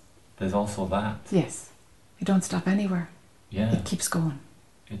 Yes. There's also that. Yes. You don't stop anywhere. Yeah. It keeps going.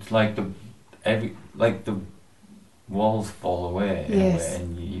 It's like the walls fall away in a way,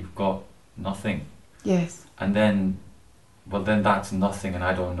 and you've got nothing. Yes. And then that's nothing, and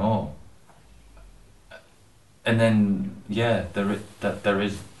I don't know. And then there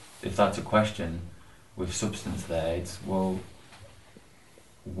is, if that's a question with substance there, it's, well,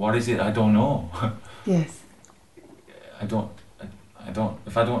 what is it I don't know? Yes. I don't.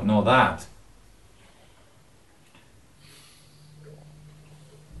 If I don't know that,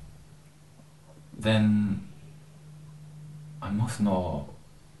 then I must know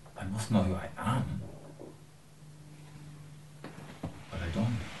who I am. But I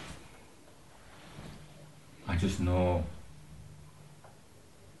don't. I just know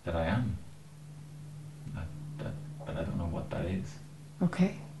that I am. But I don't know what that is.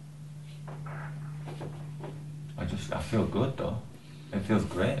 Okay. I feel good though. It feels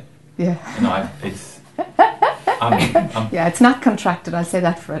great. Yeah. Yeah, it's not contracted, I'll say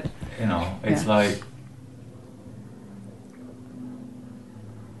that for it. It's like,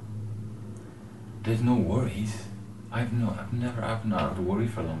 there's no worries. I've not had to worry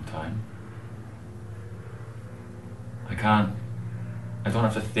for a long time. I don't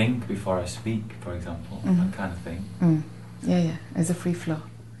have to think before I speak, for example, that kind of thing. Yeah, it's a free flow.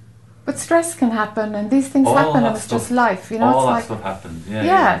 But stress can happen, and these things happen, and it's just life, All it's that stuff happens,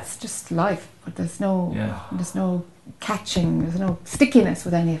 it's just life, but there's no catching, there's no stickiness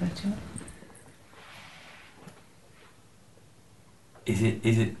with any of it, Is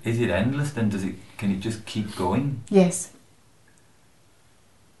it endless then? Can it just keep going? Yes.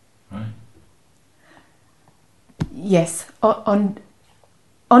 Right. Yes.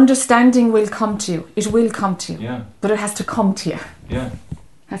 Understanding will come to you. It will come to you. Yeah. But it has to come to you. Yeah.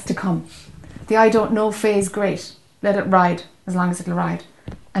 Has to come. The I don't know phase, great. Let it ride as long as it'll ride.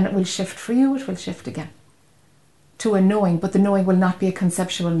 And it will shift for you, it will shift again. To a knowing, but the knowing will not be a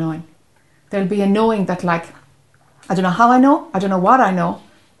conceptual knowing. There'll be a knowing that, like, I don't know how I know, I don't know what I know,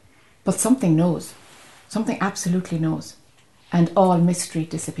 but something knows. Something absolutely knows. And all mystery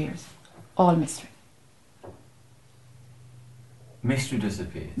disappears. All mystery. Mystery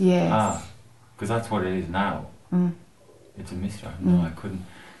disappears? Yes. Because that's what it is now. It's a mystery. No, I couldn't.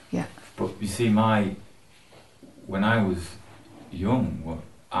 Yeah. But you see, when I was young,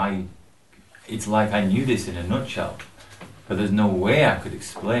 it's like I knew this in a nutshell, but there's no way I could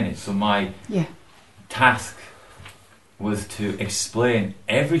explain it. So my task was to explain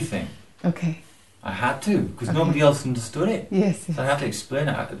everything. Okay. I had to, because nobody else understood it. Yes. So I had to explain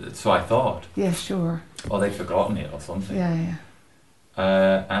it. So I thought. Yeah, sure. Or they'd forgotten it or something. Yeah.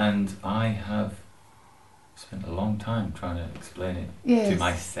 And I have spent a long time trying to explain it to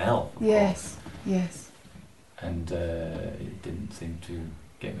myself. Of course. Yes. And it didn't seem to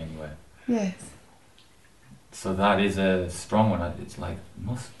get me anywhere. Yes. So that is a strong one. It's like,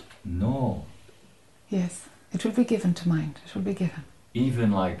 must know. Yes. It will be given to mind. It will be given.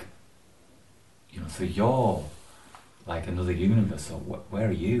 Even like, so you're like another universe. So where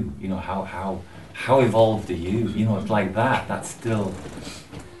are you? How evolved are you? It's like that. That's still.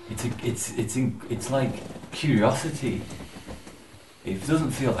 It's like curiosity. It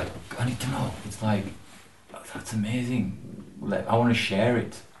doesn't feel like I need to know. It's like, that's amazing. I want to share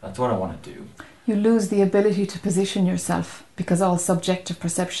it. That's what I want to do. You lose the ability to position yourself because all subjective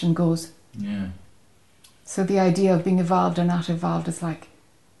perception goes. Yeah. So the idea of being evolved or not evolved is like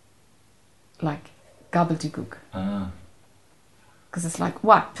gobbledygook. Because it's like,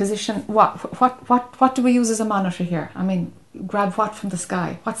 what position, what do we use as a monitor here? I mean, grab what from the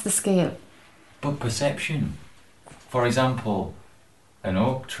sky? What's the scale? But perception. For example, an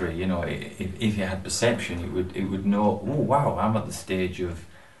oak tree, you know, if you had perception, it would know, oh wow, I'm at the stage of,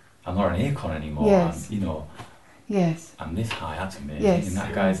 I'm not an acorn anymore. Yes. I'm, you know, Yes. I'm this high, that's amazing. Yes. And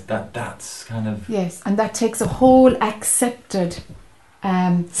that guy's, that's kind of... Yes, and that takes a whole accepted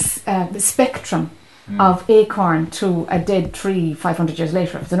spectrum of acorn to a dead tree 500 years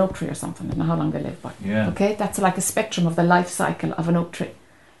later, if it's an oak tree or something. I don't know how long they live, but okay, that's like a spectrum of the life cycle of an oak tree.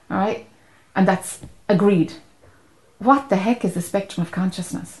 All right, and that's agreed. What the heck is the spectrum of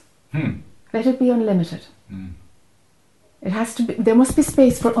consciousness? Let it be unlimited. It has to be. There must be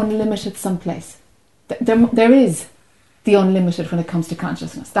space for unlimited someplace. There is the unlimited when it comes to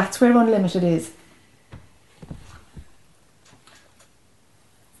consciousness. That's where unlimited is.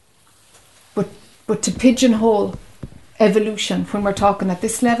 But to pigeonhole evolution when we're talking at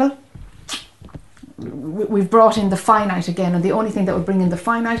this level, we've brought in the finite again, and the only thing that would bring in the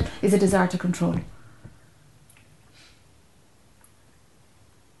finite is a desire to control.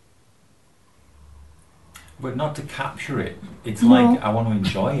 But not to capture it. It's No. like, I want to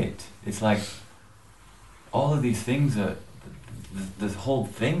enjoy it. It's like, all of these things are, the whole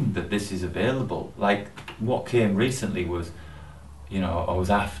thing that this is available. Like, what came recently was, you know, I was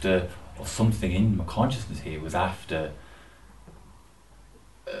after, or something in my consciousness here was after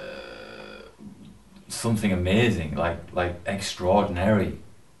something amazing, like extraordinary.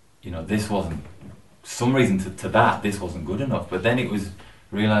 You know, this wasn't, some reason to that, this wasn't good enough. But then it was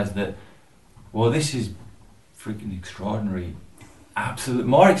realised that, well, this is freaking extraordinary. Absolute,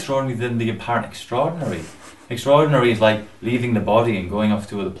 more extraordinary than the apparent extraordinary. Extraordinary is like leaving the body and going off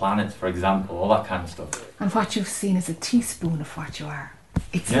to other planets, for example, all that kind of stuff. And what you've seen is a teaspoon of what you are.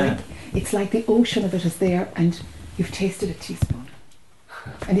 It's like the ocean of it is there, and you've tasted a teaspoon.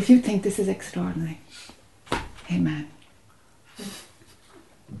 And if you think this is extraordinary, amen.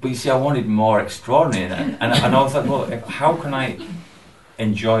 But you see, I wanted more extraordinary, and I was like, well, how can I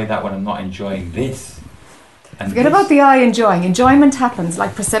enjoy that when I'm not enjoying this? And forget about the I enjoying. Enjoyment happens,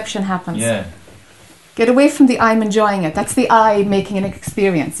 like perception happens. Yeah. Get away from the I'm enjoying it. That's the I making an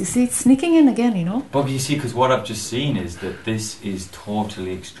experience. You see, it's sneaking in again, you know. But you see, because what I've just seen is that this is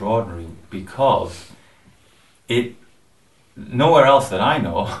totally extraordinary, because it, nowhere else that I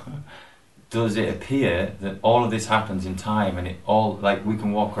know does it appear that all of this happens in time, and it all, like, we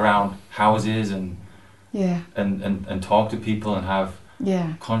can walk around houses and talk to people and have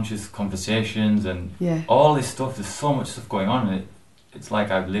conscious conversations and all this stuff. There's so much stuff going on, and it's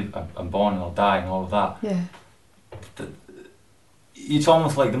like I'm born and I'll die and all of that. Yeah. It's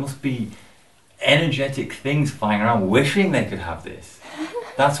almost like there must be energetic things flying around wishing they could have this.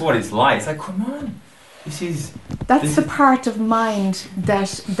 That's what it's like. It's like, come on. That's the part of mind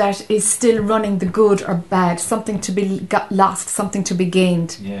that is still running the good or bad, something to be lost, something to be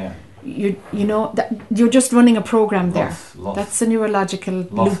gained. Yeah. You know that you're just running a program there. Loss. That's a neurological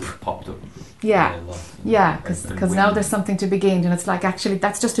loop. Popped up. Yeah, because now there's something to be gained, and it's like, actually,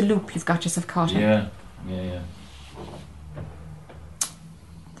 that's just a loop you've got yourself caught in. Yeah.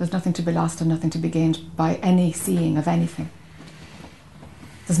 There's nothing to be lost and nothing to be gained by any seeing of anything.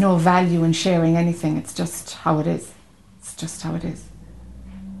 There's no value in sharing anything. It's just how it is. It's just how it is.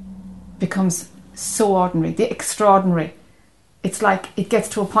 Becomes so ordinary. The extraordinary. It's like it gets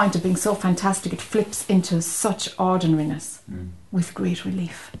to a point of being so fantastic, it flips into such ordinariness with great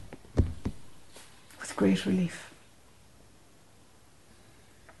relief. With great relief.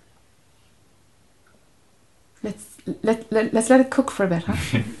 Let's let it cook for a bit,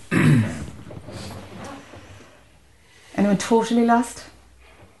 huh? Anyone totally lost?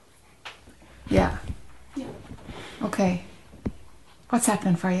 Yeah. Okay. What's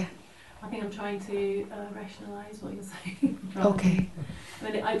happening for you? I think I'm trying to rationalise what you're saying. Okay.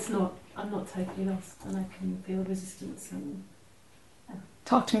 I mean, I'm not totally lost, and I can feel resistance and...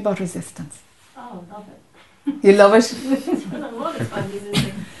 Talk to me about resistance. Oh, I love it. You love it? I love it. Find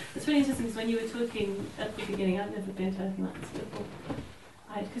resisting. It's really interesting because when you were talking at the beginning, I'd never been to anything like this before.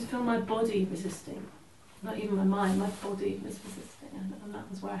 I could feel my body resisting. Not even my mind, my body was resisting, and that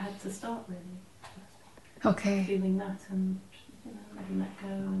was where I had to start, really. Okay. Feeling that and letting that go.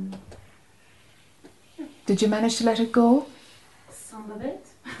 And did you manage to let it go? some of it.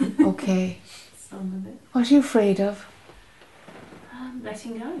 Okay. Some of it. What are you afraid of?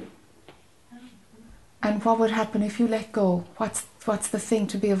 Letting go. And what would happen if you let go? What's the thing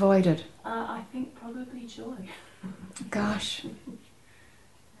to be avoided? I think probably joy. Gosh.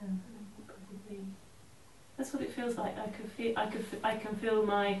 Probably. That's what it feels like. I can feel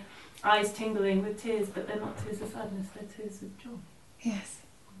my eyes tingling with tears, but they're not tears of sadness. They're tears of joy. Yes.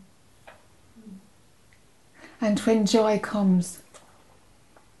 And when joy comes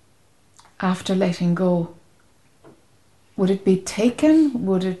after letting go, would it be taken?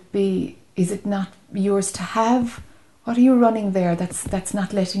 Would it be, is it not yours to have? What are you running there that's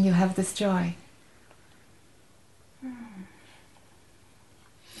not letting you have this joy?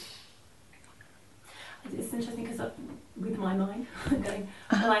 It's interesting because with my mind, I'm going,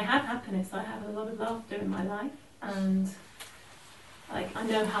 well, I have happiness, I have a lot of laughter in my life, and like I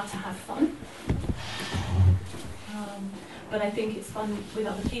know how to have fun. But I think it's fun with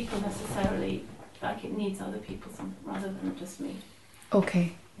other people necessarily, like it needs other people rather than just me.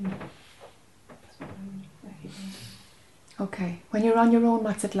 Okay. That's what I'm recognizing. Okay. When you're on your own,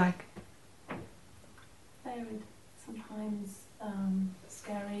 what's it like? Varied. Sometimes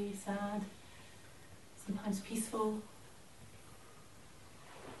scary, sad, sometimes peaceful.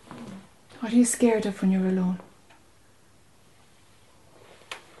 What are you scared of when you're alone?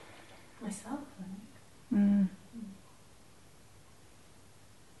 Myself, I think. Mm.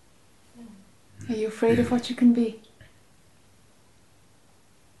 Are you afraid of what you can be?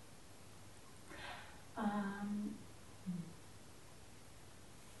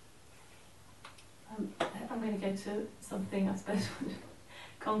 I'm going to go to something, I suppose,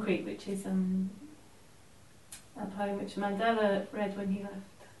 concrete, which is a poem which Mandela read when he left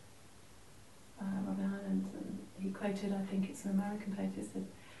Robben Island, and he quoted, I think it's an American poet, who said,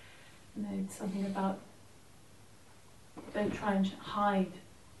 you know, something about don't try and hide,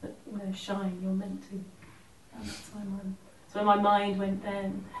 but you know, shine. You're meant to. And so my mind went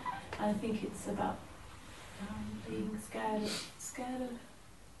then, and I think it's about being scared of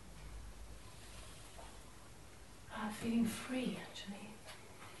feeling free, actually.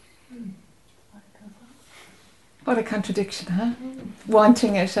 What a contradiction, huh?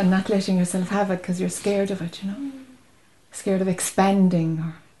 Wanting it and not letting yourself have it because you're scared of it, you know? Scared of expanding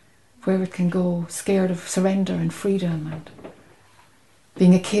or where it can go, scared of surrender and freedom and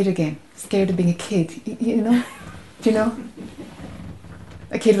being a kid again, scared of being a kid, you know? Do you know?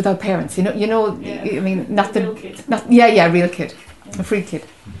 A kid without parents, you know? Yeah. I mean, not the... Real kid. Real kid. A free kid.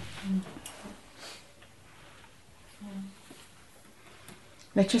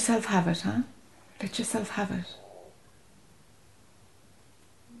 Let yourself have it, huh? Let yourself have it.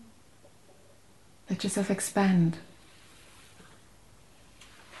 Let yourself expand.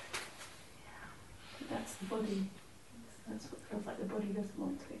 That's the body. That's what feels like the body doesn't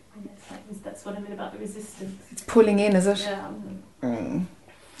want to. And it's like, that's what I mean about the resistance. It's pulling in, is it? Yeah.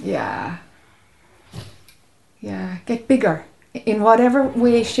 Yeah. Yeah. Get bigger. In whatever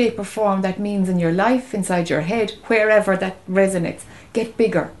way, shape or form that means in your life, inside your head, wherever that resonates. Get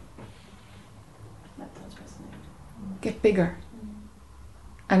bigger. That does resonate. Get bigger.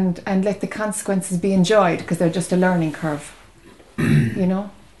 And let the consequences be enjoyed because they're just a learning curve. You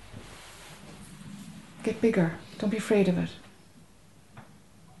know? Get bigger. Don't be afraid of it.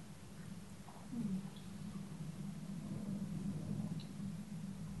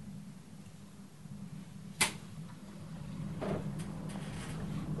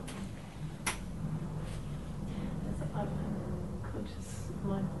 I'm conscious of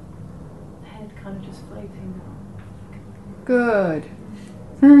my head kind of just floating now. Good.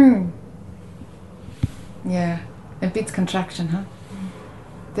 Yeah. It beats contraction, huh?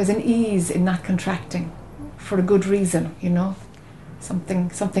 There's an ease in not contracting for a good reason, you know?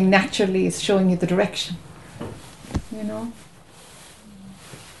 Something naturally is showing you the direction, you know?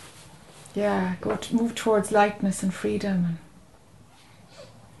 Yeah, move towards lightness and freedom. And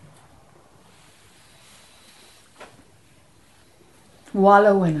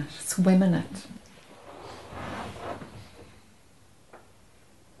wallow in it, swim in it.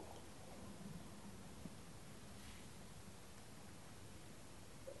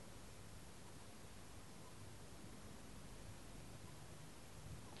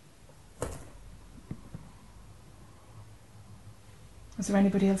 Was there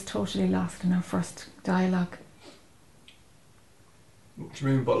anybody else totally lost in our first dialogue? What do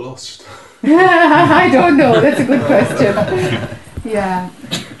you mean by lost? I don't know, that's a good question. Yeah.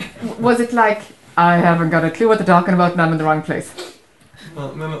 Was it like, I haven't got a clue what they're talking about and I'm in the wrong place?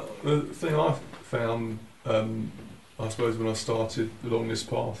 No, the thing I found, I suppose when I started along this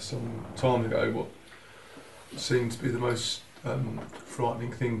path some time ago, what seemed to be the most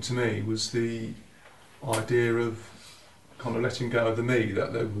frightening thing to me was the idea of kind of letting go of the me,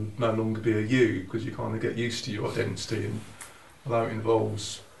 that there would no longer be a you, because you kind of get used to your identity, and although it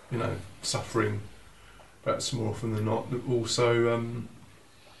involves, you know, suffering perhaps more often than not, also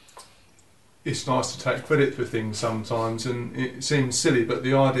it's nice to take credit for things sometimes, and it seems silly, but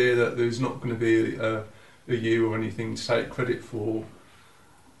the idea that there's not going to be a you or anything to take credit for.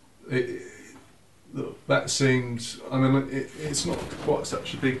 That seems, I mean, it's not quite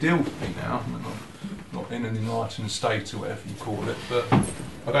such a big deal for me now. I mean, I'm not in an enlightened state or whatever you call it, but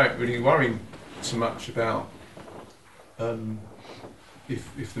I don't really worry so much about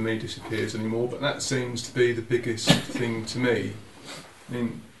if the me disappears anymore. But that seems to be the biggest thing to me. I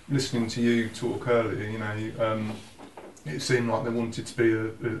mean, listening to you talk earlier, you know, it seemed like there wanted to be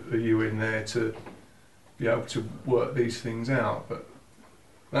a you in there to be able to work these things out. But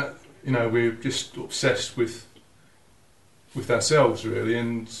that, you know, we're just obsessed with ourselves really,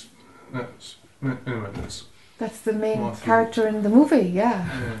 and that's anyway. That's the main my character in the movie.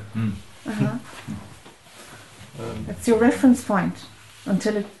 Yeah. Uh-huh. It's your reference point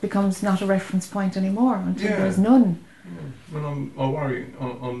until it becomes not a reference point anymore. Until there's none. Yeah. When I worry,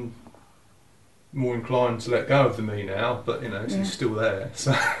 I'm more inclined to let go of the me now, but you know, it's still there.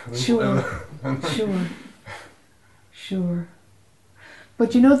 So Sure.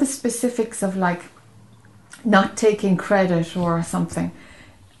 But you know the specifics of like not taking credit or something.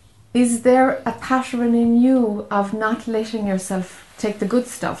 Is there a pattern in you of not letting yourself take the good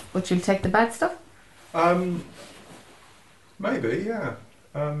stuff, but you'll take the bad stuff? Maybe, yeah.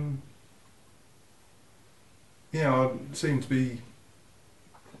 Yeah, I seem to be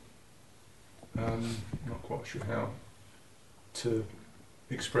not quite sure how to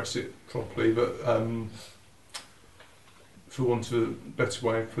express it properly, but for want of a better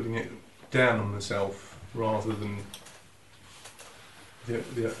way of putting it, down on myself rather than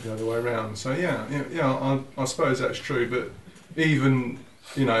the other way around. So I suppose that's true. But even,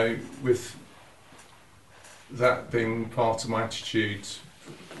 you know, with that being part of my attitude,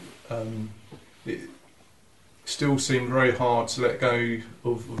 it still seemed very hard to let go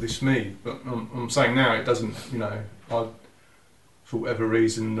of this me. But I'm saying now it doesn't. You know, for whatever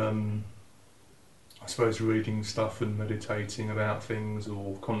reason, I suppose reading stuff and meditating about things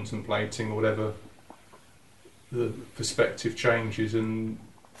or contemplating or whatever, the perspective changes, and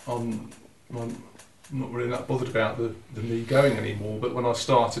I'm not really that bothered about the me going anymore. But when I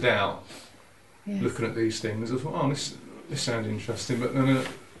started out looking at these things, I thought, oh, this sounds interesting. But then I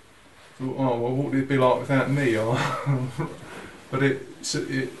thought, oh, well, what would it be like without me? But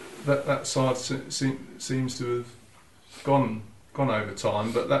that side seems to have gone over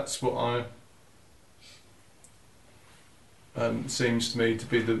time. But that's what I seems to me to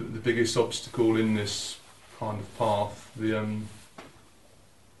be the biggest obstacle in this kind of path.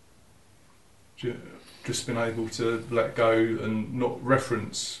 Just been able to let go and not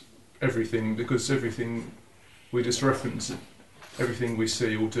reference everything, because everything we just reference it, everything we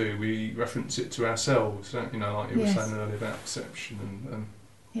see or do, we reference it to ourselves, don't you know, like you were saying earlier about perception and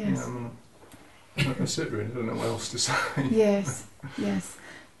you know, that's it really. I don't know what else to say. Yes.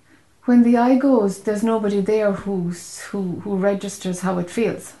 When the eye goes, there's nobody there who registers how it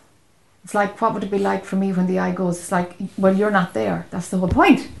feels. It's like, what would it be like for me when the eye goes? It's like, well, you're not there. That's the whole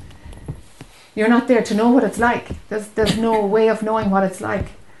point. You're not there to know what it's like. There's no way of knowing what it's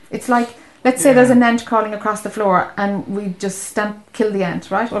like. It's like, let's say there's an ant crawling across the floor and we just kill the ant,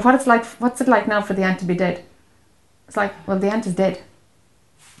 right? Well, what's it like now for the ant to be dead? It's like, well, the ant is dead.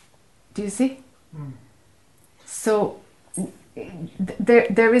 Do you see? So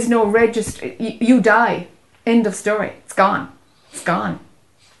there is no register. You die. End of story. It's gone.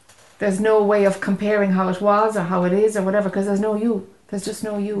 There's no way of comparing how it was or how it is or whatever, because there's no you. There's just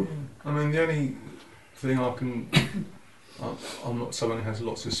no you. I mean, the only thing I can... I'm not someone who has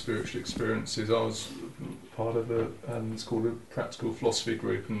lots of spiritual experiences. I was part of it's called a practical philosophy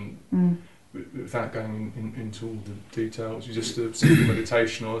group, and without going into all the details, it's just a simple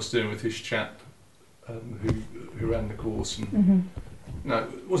meditation I was doing with this chap who ran the course, and no,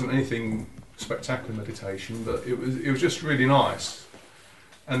 it wasn't anything spectacular meditation, but it was just really nice.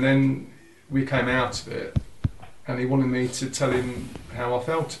 And then we came out of it, and he wanted me to tell him how I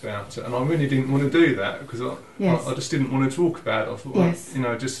felt about it, and I really didn't want to do that because I just didn't want to talk about it. I thought,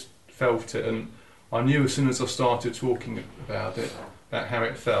 I just felt it, and I knew as soon as I started talking about it, about how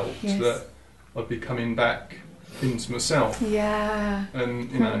it felt, that I'd be coming back into myself. Yeah. And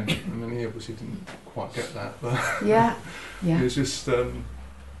you know, and then he obviously didn't quite get that, but it was just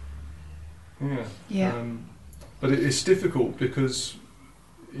but it's difficult because,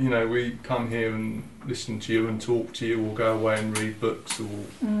 you know, we come here and listen to you and talk to you, or go away and read books, or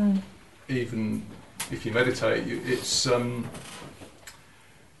even if you meditate,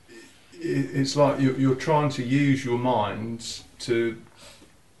 it's like you're trying to use your mind to,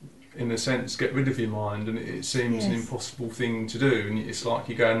 in a sense, get rid of your mind, and it seems an impossible thing to do, and it's like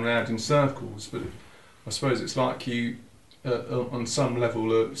you're going round in circles. But I suppose it's like you, on some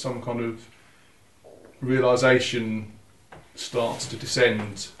level, some kind of realisation starts to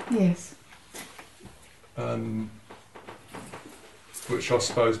descend, Yes. which I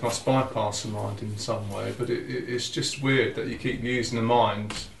suppose must bypass the mind in some way, but it's just weird that you keep using the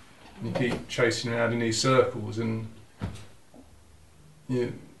mind and you keep chasing around in these circles, and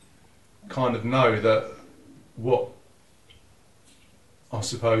you kind of know that what I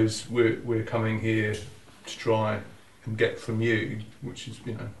suppose we're coming here to try and get from you, which is,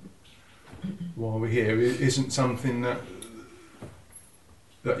 you know, why we're here, isn't something that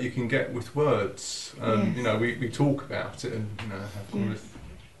you can get with words. Yes. You know, we talk about it and, you know, have kind of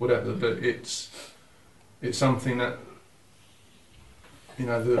whatever, but it's something that, you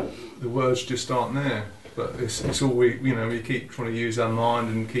know, the words just aren't there. But it's all we keep trying to use our mind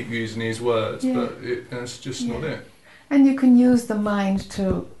and keep using these words, but it's just not it. And you can use the mind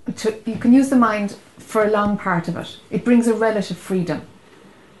you can use the mind for a long part of it. It brings a relative freedom.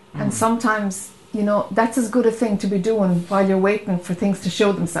 And sometimes, you know, that's as good a thing to be doing while you're waiting for things to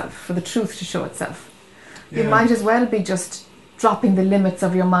show themselves, for the truth to show itself. You might as well be just dropping the limits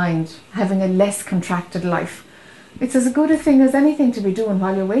of your mind, having a less contracted life. It's as good a thing as anything to be doing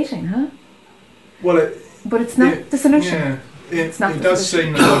while you're waiting, huh? Well, but it's not the solution. Yeah, it does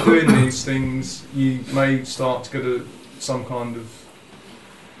seem that by doing these things, you may start to get some kind of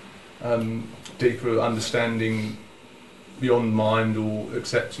deeper understanding beyond mind or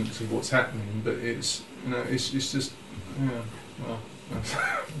acceptance of what's happening. But it's, you know, it's just,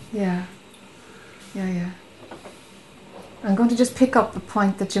 Yeah. I'm going to just pick up the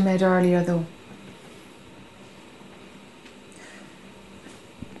point that you made earlier, though.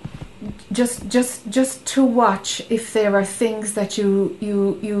 Just to watch if there are things that you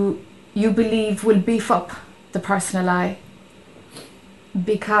believe will beef up the personal I,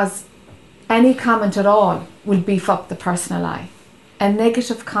 because any comment at all will beef up the personal I. A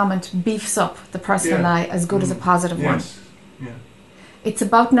negative comment beefs up the personal I as good as a positive one. Yeah. It's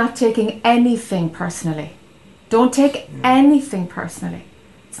about not taking anything personally. Don't take anything personally.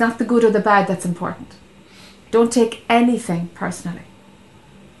 It's not the good or the bad that's important. Don't take anything personally.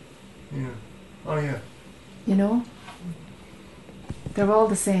 Yeah. Oh yeah. You know? They're all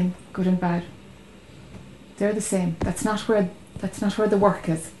the same, good and bad. They're the same. That's not where the work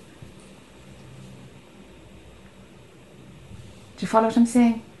is. Do you follow what I'm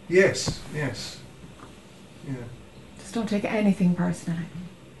saying? Yes. Yeah. Just don't take anything personally.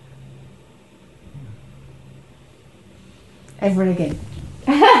 Ever again.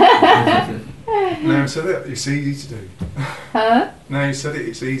 Now you said it, it's easy to do. Huh? Now you said it,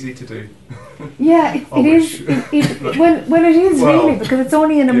 it's easy to do. Yeah, it is. Well, it is really, because it's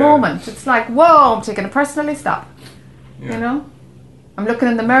only in a moment. It's like, whoa, I'm taking it personally, stop. Yeah. You know? I'm looking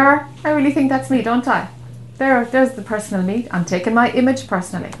in the mirror, I really think that's me, don't I? There's the personal me. I'm taking my image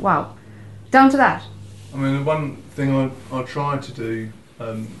personally. Wow. Down to that. I mean, the one thing I try to do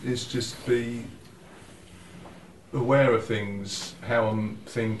is just be aware of things, how I'm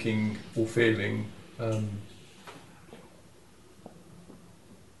thinking or feeling. I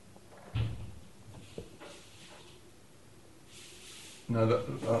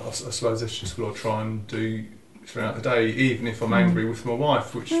suppose that's just what I try and do throughout the day, even if I'm angry with my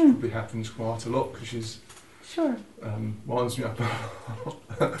wife, which probably happens quite a lot because she's winds me up.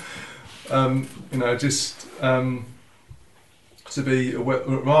 You know, just to be aware,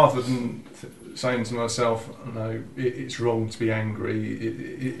 rather than saying to myself, no, it's wrong to be angry,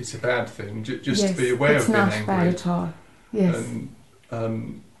 it's a bad thing, just to be aware of being angry. It's not bad at all. Yes.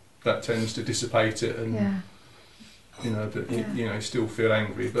 And that tends to dissipate it, and you know, that you know, still feel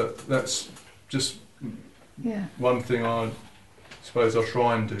angry. But that's just one thing I suppose I'll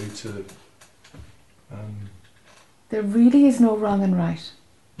try and do to. There really is no wrong and right.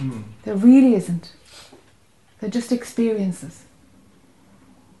 There really isn't. They're just experiences.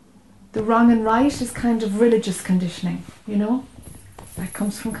 The wrong and right is kind of religious conditioning, you know? That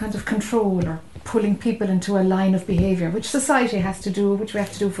comes from kind of control or pulling people into a line of behaviour, which society has to do, which we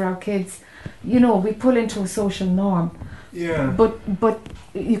have to do for our kids. You know, we pull into a social norm. Yeah. But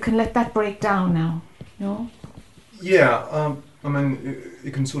you can let that break down now, you know? Yeah, I mean,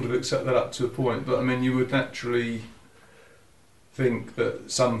 you can sort of accept that up to a point, but I mean, you would naturally think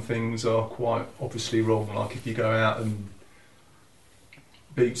that some things are quite obviously wrong, like if you go out and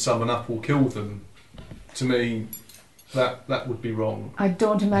beat someone up or kill them. To me, that would be wrong. I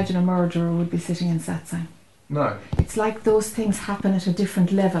don't imagine a murderer would be sitting in satsang. No. It's like those things happen at a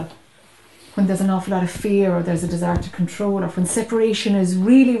different level. When there's an awful lot of fear, or there's a desire to control, or when separation is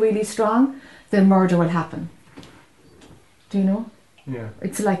really, really strong, then murder will happen. Do you know? Yeah.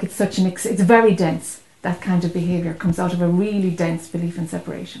 It's like it's such it's very dense. That kind of behaviour comes out of a really dense belief in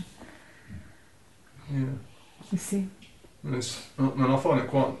separation. Yeah. You see? And I find it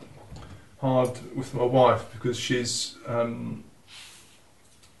quite hard with my wife because she's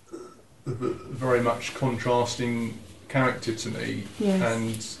very much contrasting character to me. Yes.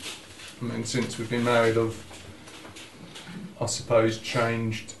 And I mean, since we've been married, I've, I suppose,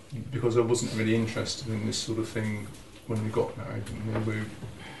 changed because I wasn't really interested in this sort of thing when we got married. I mean,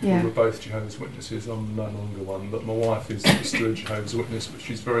 we were both Jehovah's Witnesses. I'm no longer one, but my wife is still a Jehovah's Witness, but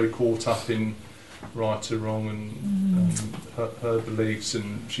she's very caught up in right or wrong and her beliefs,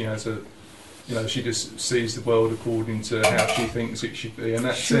 and she has a, you know, she just sees the world according to how she thinks it should be, and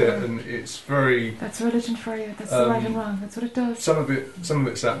that's it. And it's very. That's religion for you. That's the right and wrong. That's what it does. Some of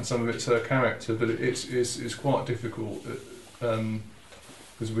it's that, and some of it's her character, but it's quite difficult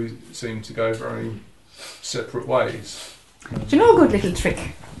because we seem to go very separate ways. Do you know a good little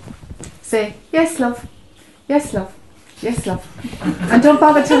trick? Say, yes, love. Yes, love. Yes, love. And don't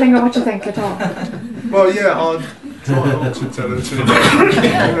bother telling her what you think at all. Well, yeah, I'd try not to tell her too much.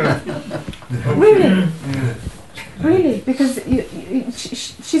 Yeah. Really? Yeah. Really? Because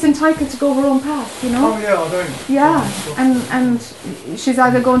she's entitled to go her own path, you know? Oh, yeah, I don't. Yeah, and she's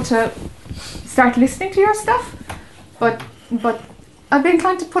either going to start listening to your stuff, but I've been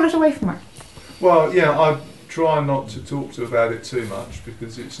trying to pull it away from her. Well, yeah, I try not to talk to her about it too much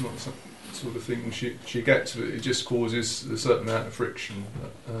because it's not some sort of thing she gets, but it just causes a certain amount of friction.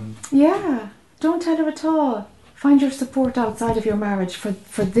 Yeah, don't tell her at all. Find your support outside of your marriage for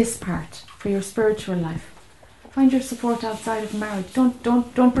this part, for your spiritual life. Find your support outside of marriage.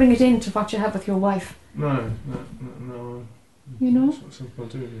 Don't bring it into what you have with your wife. No. You know? That's what some people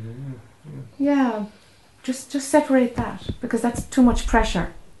do, you know, Yeah, just separate that, because that's too much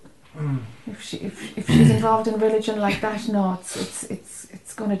pressure. If she's involved in religion like that, no,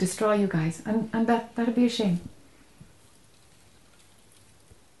 it's going to destroy you guys, and that'd be a shame.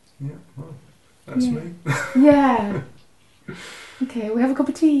 Yeah, well, that's me. Yeah. Okay, we have a cup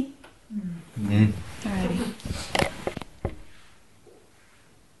of tea. Mm. Alrighty.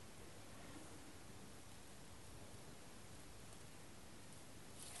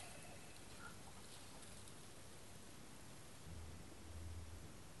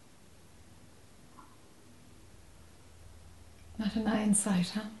 Not an eye in sight,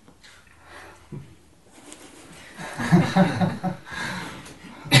 huh?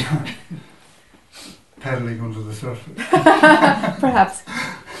 Paddling under the surface. Perhaps.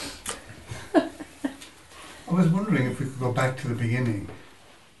 I was wondering if we could go back to the beginning.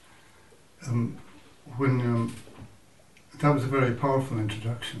 When that was a very powerful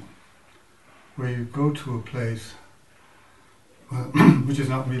introduction, where you go to a place which is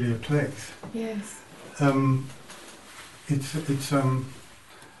not really a place. Yes. It's well,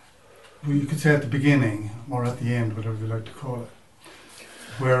 you could say at the beginning or at the end, whatever you like to call it,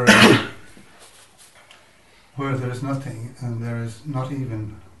 where there is nothing and there is not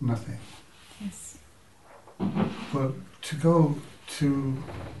even nothing. Yes. But to go to,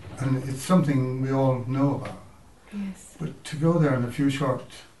 and it's something we all know about, Yes. but to go there in a few short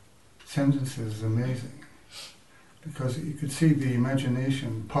sentences is amazing, because you could see the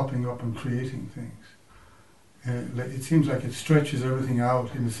imagination popping up and creating things. It seems like it stretches everything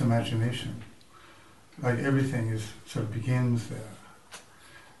out in its imagination, like everything is sort of begins there.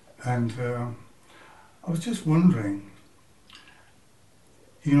 And I was just wondering,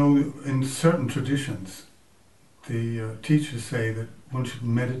 you know, in certain traditions, the teachers say that one should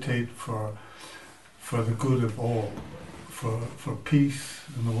meditate for the good of all, for peace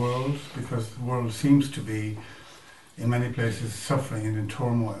in the world, because the world seems to be, in many places, suffering and in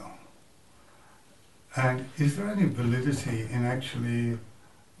turmoil. And is there any validity in actually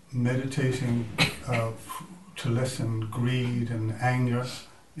meditating to lessen greed and anger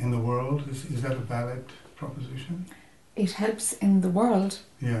in the world? Is that a valid proposition? It helps in the world.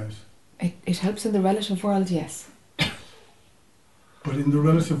 Yes. It helps in the relative world, yes. But in the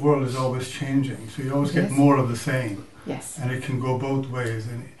relative world is always changing, so you always get Yes. more of the same. Yes. And it can go both ways.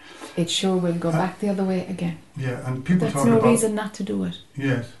 And It sure will go back the other way again. yeah, and people That's talk no about reason not to do it.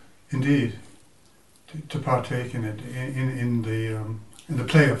 yes, indeed, to partake in it in the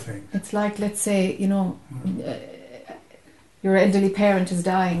play of things. It's like, let's say, you know, your elderly parent is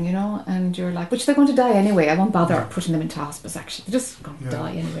dying, you know, and you're like, which they're going to die anyway. I won't bother putting them into hospice, actually. They're just going to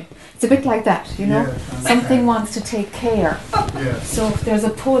die anyway. It's a bit like that, you know. Yes, Something wants to take care. Yes. So if there's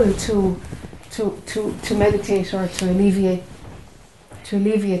a pull to meditate or to alleviate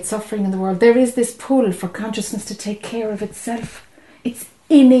suffering in the world, there is this pull for consciousness to take care of itself. It's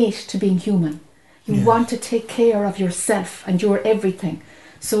innate to being human. You want to take care of yourself and your everything.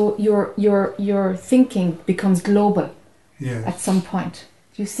 So your thinking becomes global Yes. at some point.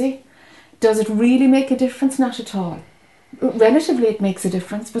 Do you see? Does it really make a difference? Not at all. Relatively it makes a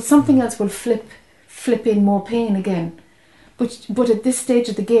difference, but something else will flip in more pain again. But at this stage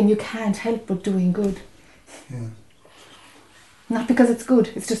of the game, you can't help but doing good. Yeah. Not because it's good,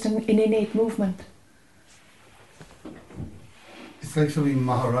 it's just an innate movement. It's like something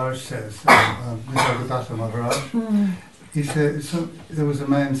Maharaj says, Helvetica Maharaj. He said, there was a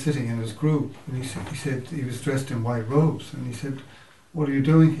man sitting in his group, and he said he was dressed in white robes, and he said, "What are you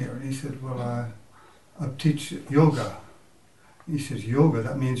doing here?" And he said, "Well, I teach yoga." He says, "Yoga,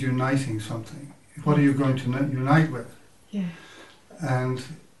 that means uniting something. What are you going to unite with?" Yeah. And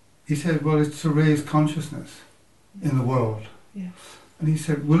he said, "Well, it's to raise consciousness in the world." Yeah. And he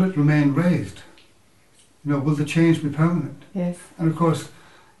said, "Will it remain raised? Will the change be permanent?" Yes. And of course,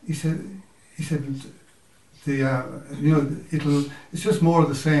 he said, it's just more of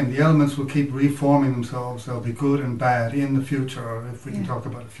the same. The elements will keep reforming themselves. They'll be good and bad in the future, or if we can talk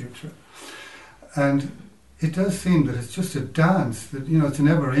about the future. And it does seem that it's just a dance, that, it's a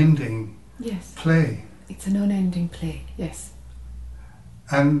never-ending play. It's an unending play, yes.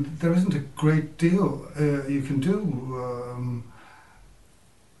 And there isn't a great deal you can do,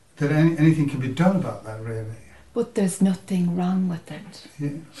 that anything can be done about that, really. But there's nothing wrong with it.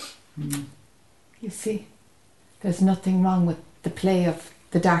 Yeah. You see, there's nothing wrong with the play of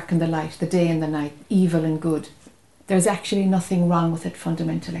the dark and the light, the day and the night, evil and good. There's actually nothing wrong with it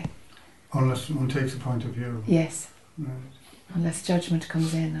fundamentally. Unless one takes a point of view. Yes. Right. Unless judgment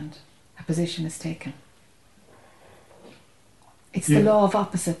comes in and a position is taken. It's the law of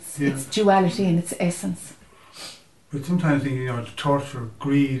opposites. Yeah. It's duality in its essence. But sometimes thinking, torture,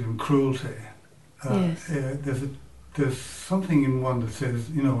 greed and cruelty, Yes. there's something in one that says,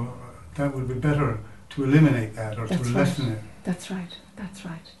 that would be better to eliminate that, or That's to right. lessen it. That's right. That's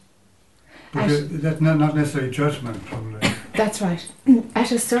right. Because that's not necessarily judgment, probably. That's right.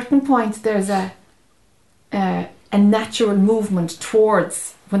 At a certain point, there's a natural movement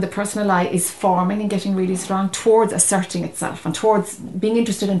towards, when the personal I is forming and getting really strong, towards asserting itself and towards being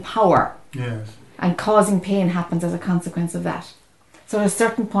interested in power. Yes. And causing pain happens as a consequence of that. So at a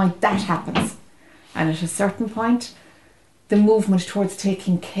certain point, that happens. And at a certain point, the movement towards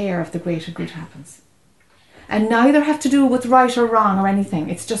taking care of the greater good happens. And neither have to do with right or wrong or anything.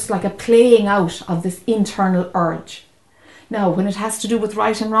 It's just like a playing out of this internal urge. Now, when it has to do with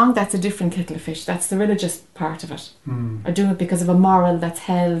right and wrong, that's a different kettle of fish. That's the religious part of it. Or doing it because of a moral that's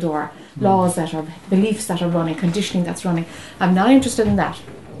held, or laws that are, beliefs that are running, conditioning that's running. I'm not interested in that.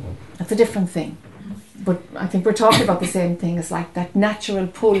 That's a different thing. But I think we're talking about the same thing. It's like that natural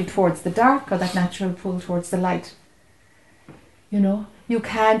pull towards the dark, or that natural pull towards the light. You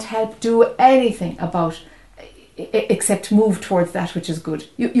can't help do anything about except move towards that which is good.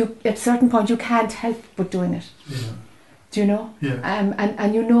 You at a certain point you can't help but doing it. Yeah. Do you know? Yeah.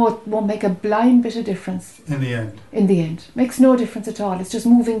 And it won't make a blind bit of difference. In the end. In the end. Makes no difference at all. It's just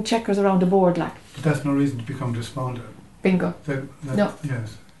moving checkers around a board like. But that's no reason to become despondent. Bingo. No.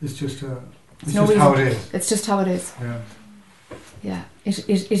 Yes. It's just It's no just how it is. It's just how it is. Yeah. Yeah.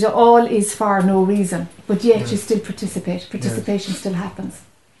 It all is for no reason. But yet Yes. you still participate. Participation still happens.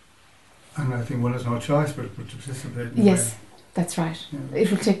 And I think one has no choice but to participate. In Yes. That's right. Yeah. It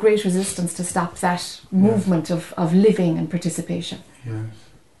will take great resistance to stop that movement of living and participation. Yes.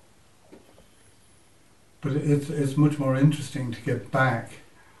 But it's much more interesting to get back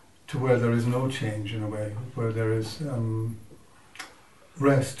to where there is no change, in a way, where there is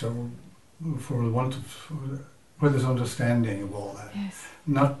rest, or where there's understanding of all that. Yes.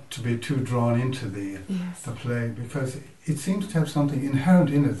 Not to be too drawn into the Yes. play, because it seems to have something inherent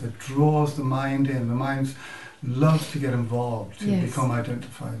in it that draws the mind in. The mind loves to get involved, to Yes. become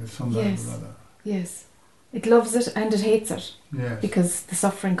identified as some level Yes. or other. Yes. It loves it and it hates it. Yes. Because the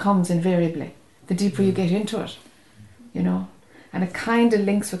suffering comes invariably. The deeper you get into it, And it kind of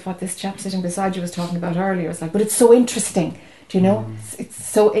links with what this chap sitting beside you was talking about earlier. It's like, but it's so interesting. Do you know? It's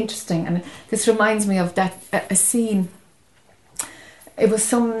so interesting. And this reminds me of that a scene. It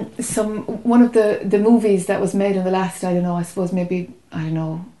was one of the movies that was made in the last, I'd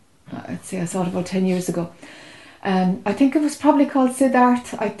say I saw it about 10 years ago. I think it was probably called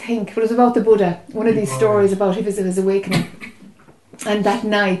Siddharth, but it was about the Buddha. One of these stories about his awakening. And that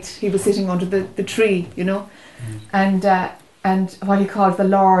night he was sitting under the tree, and what he called the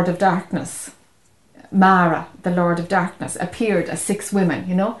Lord of Darkness, Mara, the Lord of Darkness, appeared as 6 women,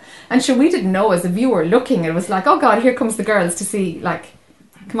 And sure, we didn't know as a viewer looking. It was like, oh God, here comes the girls to see, like,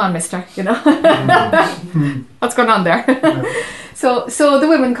 come on, mister, What's going on there? So the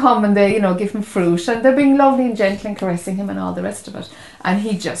women come and they, give him fruit, and they're being lovely and gentle and caressing him and all the rest of it. And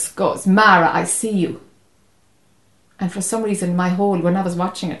he just goes, Mara, I see you. And for some reason, when I was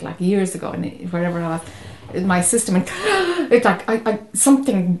watching it like years ago, and wherever I was, in my system, and it's like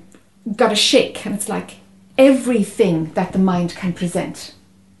something got a shake, and it's like everything that the mind can present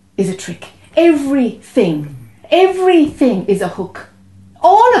is a trick. Everything is a hook.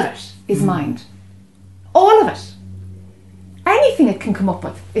 All of it is mind. All of it. Anything it can come up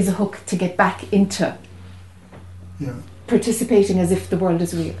with is a hook to get back into participating as if the world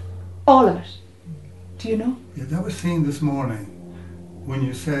is real. All of it. Do you know? Yeah, that was seen this morning when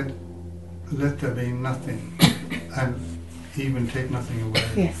you said, let there be nothing and even take nothing away.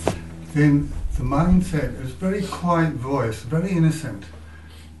 Yes. Then the mind said, it's a very quiet voice, very innocent,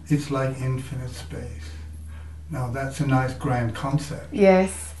 it's like infinite space. Now that's a nice grand concept.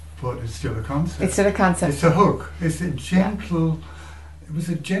 Yes. But it's still a concept. It's still a concept. It's a hook. It's a gentle, it was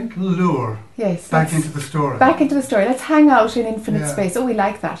a gentle lure back into the story. Back into the story. Let's hang out in infinite space. Oh, we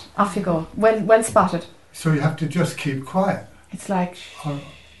like that. Off you go. Well spotted. So you have to just keep quiet. It's like,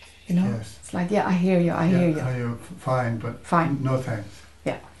 you know, it's like, I hear you. Are you fine, but no thanks.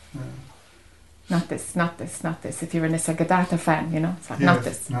 Yeah. Not this. If you're a Nisargadatta fan, you know, it's like, not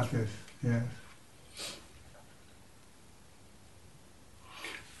this. Not this, yes.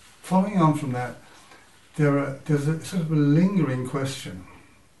 Following on from that, there's a sort of a lingering question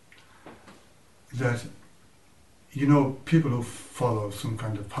that, you know, people who follow some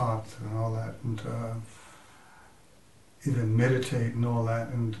kind of path and all that, and even meditate and all that,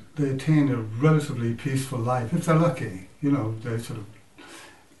 and they attain a relatively peaceful life, if they're lucky, you know, they sort of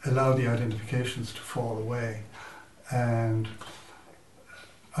allow the identifications to fall away. And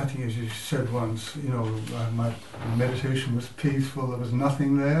I think, as you said once, you know, my meditation was peaceful, there was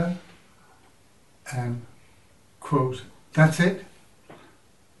nothing there, and, quote, that's it.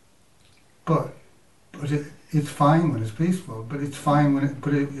 But it's fine when it's peaceful, but it's fine when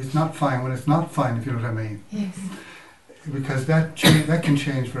it's not fine when it's not fine, if you know what I mean. Yes. Because that can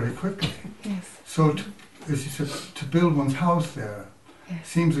change very quickly. Yes. So, as you said, to build one's house there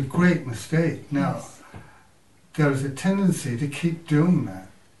seems a great mistake. Now, there's a tendency to keep doing that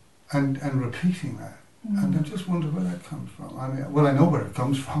and repeating that. And I just wonder where that comes from. I mean, well, I know where it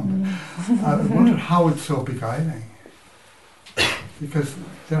comes from. I wonder how it's so beguiling. Because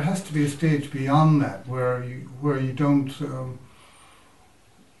there has to be a stage beyond that where you don't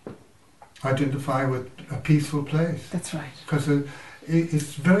identify with a peaceful place. That's right. Because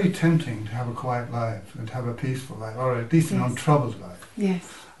it's very tempting to have a quiet life and to have a peaceful life, or at least an untroubled life. Yes.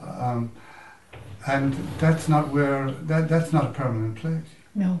 And that's not that's not a permanent place.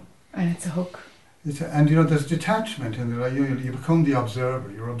 No, and it's a hook. And you know, there's detachment in there. You become the observer.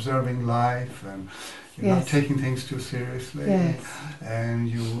 You're observing life, and you're not taking things too seriously. Yes. And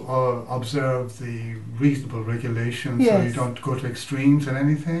you observe the reasonable regulations, so you don't go to extremes in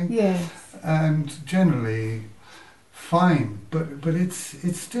anything. Yes. And generally, fine. But it's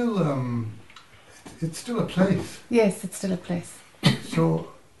still a place. Yes, it's still a place. So,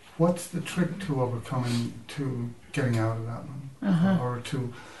 what's the trick to getting out of that one, or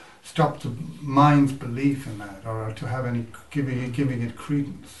to stop the mind's belief in that, or to have any giving it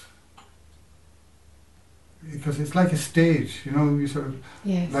credence? Because it's like a stage, you know. You sort of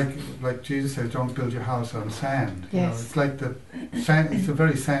like Jesus says, don't build your house on sand. You know, it's like it's a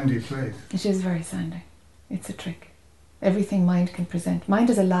very sandy place. It is very sandy. It's a trick. Everything mind can present. Mind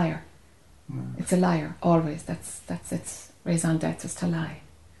is a liar. It's a liar always. That's its raison d'être, is to lie.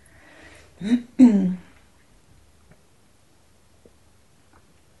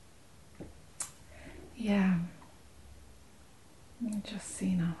 Yeah. Let me just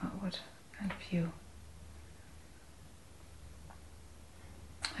see now what would help you.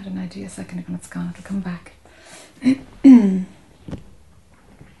 I had an idea a second ago, it's gone, it'll come back.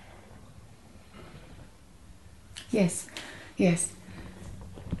 Yes.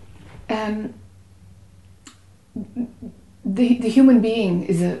 The human being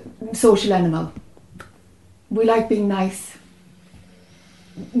is a social animal. We like being nice.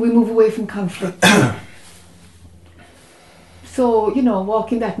 We move away from conflict. So, you know,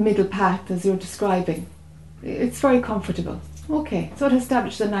 walking that middle path as you're describing, it's very comfortable. Okay, so it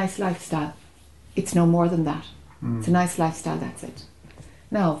establishes a nice lifestyle. It's no more than that. It's a nice lifestyle, that's it.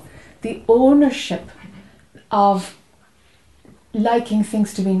 Now, the ownership of liking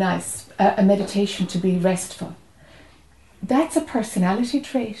things to be nice, a meditation to be restful, that's a personality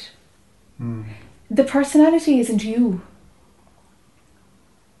trait. The personality isn't you.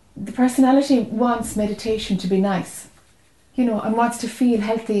 The personality wants meditation to be nice, you know, and wants to feel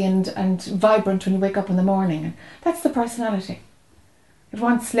healthy and vibrant when you wake up in the morning. That's the personality. It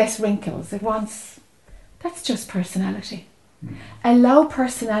wants less wrinkles. That's just personality. Allow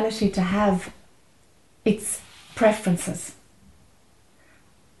personality to have its preferences.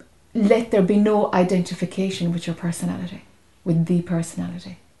 Let there be no identification with your personality, with the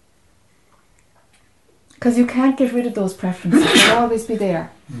personality. Because you can't get rid of those preferences. They'll always be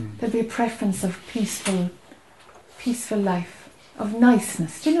there. There'll be a preference of peaceful life, of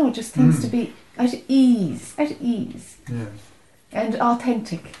niceness. Do you know, just things to be at ease, Yes. and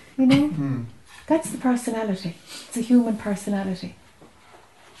authentic. You know, that's the personality. It's a human personality.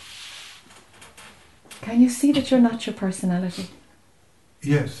 Can you see that you're not your personality?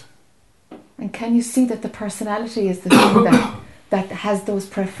 Yes. And can you see that the personality is the thing that has those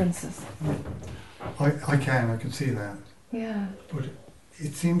preferences? I can see that. Yeah. But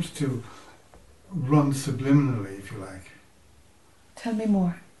it seems to run subliminally, if you like. Tell me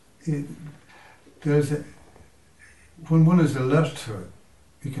more. When one is alert to it,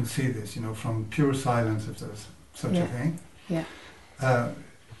 you can see this, you know, from pure silence, if there's such a thing. Yeah.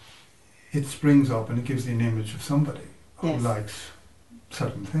 It springs up and it gives you an image of somebody who Yes. likes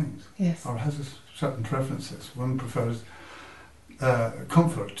certain things. Yes. Or has certain preferences. One prefers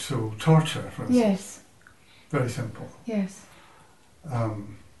comfort to torture, for instance. Yes. Very simple. Yes.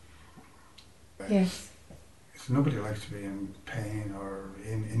 Um, Yes. so nobody likes to be in pain or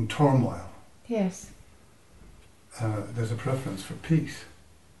in turmoil. Yes. There's a preference for peace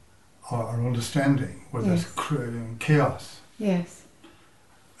or understanding where there's chaos. Yes.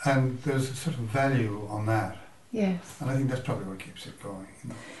 And there's a sort of value on that. Yes. And I think that's probably what keeps it going. You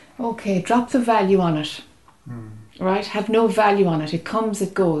know? Okay, drop the value on it. Right? Have no value on it. It comes,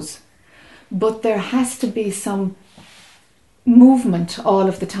 it goes. But there has to be some movement all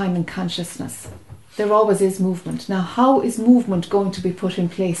of the time in consciousness. There always is movement. Now, how is movement going to be put in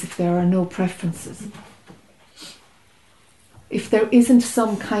place if there are no preferences? If there isn't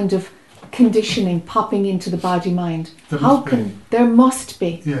some kind of conditioning popping into the body-mind, There must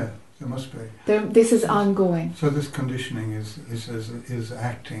be. Yeah, there must be. This is ongoing. So this conditioning is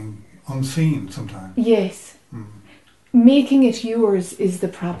acting unseen sometimes. Yes. Making it yours is the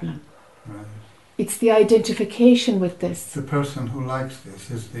problem. Right. It's the identification with this. The person who likes this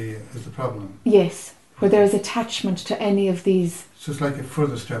is the problem. Yes, where there is attachment to any of these. So it's like a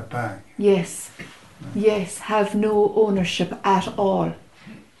further step back. Yes. Yes, have no ownership at all.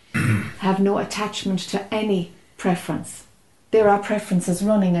 Have no attachment to any preference. There are preferences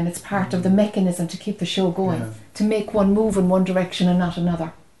running and it's part of the mechanism to keep the show going, to make one move in one direction and not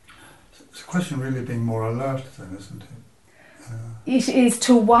another. It's a question really being more alert then, isn't it? It is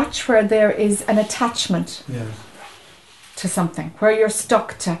to watch where there is an attachment to something, where you're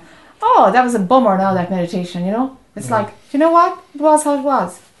stuck to, oh, that was a bummer now, that meditation, you know? It's like, you know what? It was how it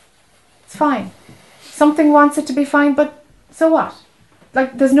was. It's fine. Something wants it to be fine, but so what?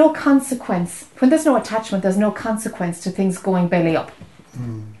 Like, there's no consequence. When there's no attachment, there's no consequence to things going belly up.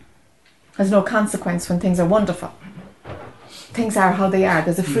 There's no consequence when things are wonderful. Things are how they are.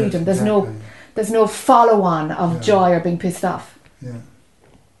 There's a freedom. Yes, exactly. There's no follow-on of joy or being pissed off. Yeah.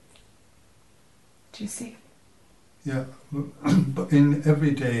 Do you see? Yeah. But in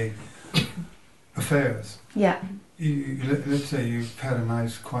everyday affairs, let's say you've had a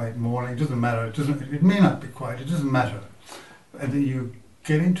nice quiet morning. It doesn't matter. It may not be quiet. It doesn't matter. And then you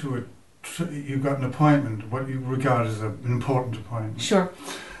get into it. You've got an appointment, what you regard as an important appointment. Sure.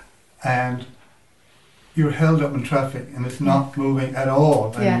 And you're held up in traffic and it's not moving at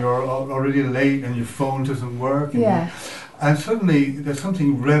all, and you're already late and your phone doesn't work. And suddenly there's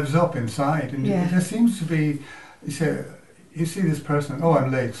something revs up inside, and there seems to be. You see this person. Oh,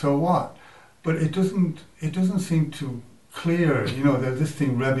 I'm late. So what? But it doesn't seem to clear. You know, there's this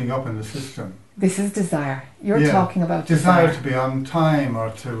thing revving up in the system. This is desire. You're talking about desire to be on time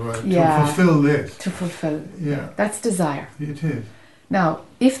or to fulfill this. To fulfill. Yeah. That's desire. It is. Now,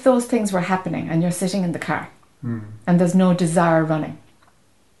 if those things were happening and you're sitting in the car and there's no desire running,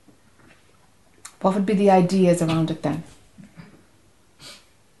 what would be the ideas around it then?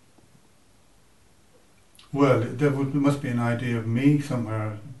 Well, there must be an idea of me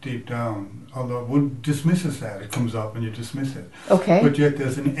somewhere deep down, although one dismisses that. It comes up and you dismiss it. Okay. But yet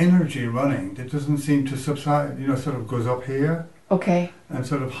there's an energy running that doesn't seem to subside, you know, sort of goes up here. Okay. And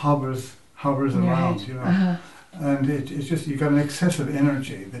sort of hovers around, you know. Uh-huh. And it's just, you've got an excessive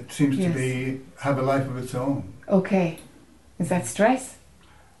energy that seems to have a life of its own. Okay. Is that stress?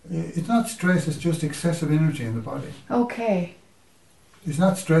 It's not stress, it's just excessive energy in the body. Okay. It's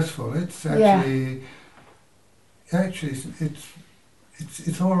not stressful, it's actually... Actually,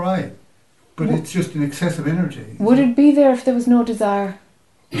 it's all right, but it's just an excessive energy. Would it be there if there was no desire?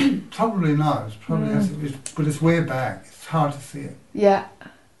 Probably not. It's probably but it's way back. It's hard to see it. Yeah.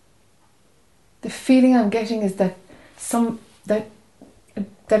 The feeling I'm getting is that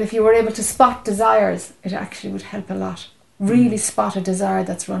that if you were able to spot desires, it actually would help a lot. Really spot a desire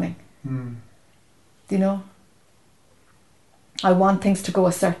that's running. You know? I want things to go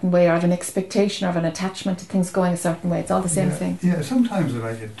a certain way, or I have an expectation, or I have an attachment to things going a certain way. It's all the same thing. Yeah, sometimes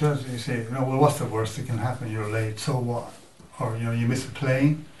it does. You say, you know, well, what's the worst that can happen? You're late, so what? Or, you know, you miss a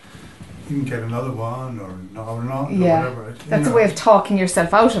plane, you can get another one, or not, or Yeah. whatever. That's a way of talking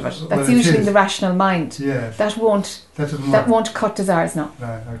yourself out of it. That's Well, usually the rational mind. Yes. That won't doesn't work. won't cut desires, no.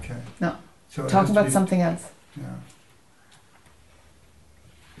 Right, okay. No. So it has Talking to about be- something else. Yeah.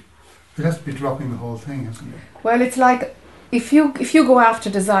 It has to be dropping the whole thing, hasn't it? Well, it's like if you go after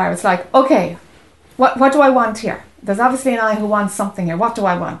desire, it's like, okay, what do I want here? There's obviously an I who wants something here. What do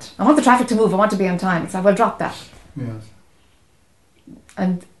I want? I want the traffic to move. I want to be on time. It's like, well, drop that. Yes.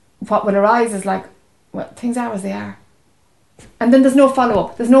 And what will arise is like, well, things are as they are. And then there's no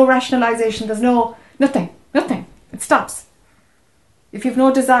follow-up. There's no rationalisation. There's nothing. It stops. If you've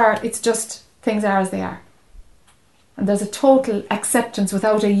no desire, it's just things are as they are. And there's a total acceptance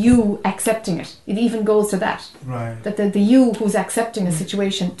without a you accepting it. It even goes to that. Right. That the you who's accepting a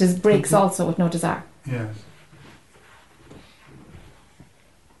situation just breaks also with no desire. Yes.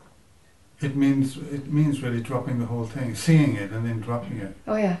 It means really dropping the whole thing, seeing it and then dropping it.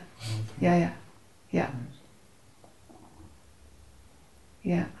 Oh yeah. The whole thing. Yeah. Yes.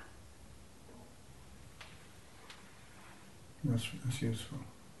 Yeah. That's useful.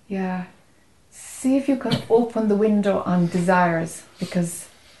 Yeah. See if you can open the window on desires, because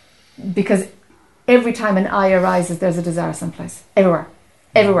every time an I arises, there's a desire someplace.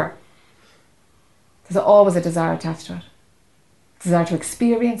 Everywhere. There's always a desire attached to it. Desire to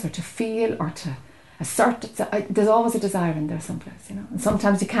experience or to feel or to assert. There's always a desire in there someplace, you know. And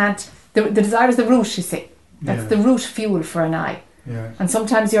sometimes you can't. The desire is the root, you see. That's the root fuel for an I. Yes. And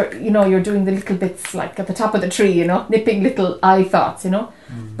sometimes you're doing the little bits like at the top of the tree, you know, nipping little I thoughts, you know.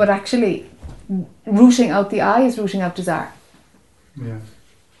 But actually, rooting out the I is rooting out desire. Yes.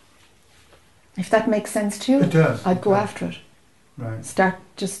 If that makes sense to you, It does. I'd It go does. after it. Right.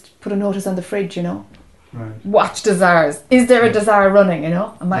 Just put a notice on the fridge, you know. Right. Watch desires. Is there a desire running, you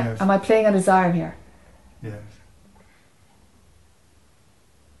know? Yes. Am I playing a desire here? Yes.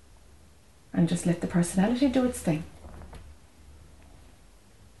 And just let the personality do its thing.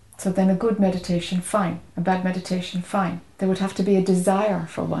 So then a good meditation, fine. A bad meditation, fine. There would have to be a desire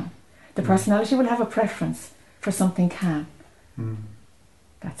for one. The personality will have a preference for something calm.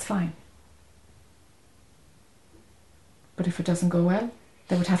 That's fine. But if it doesn't go well,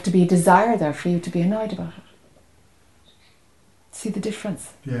 there would have to be a desire there for you to be annoyed about it. See the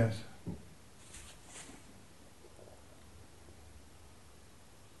difference? Yes.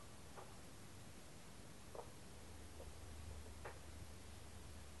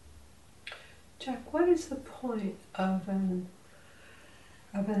 Jack, what is the point of an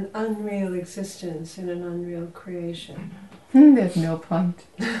unreal existence in an unreal creation? There's no point.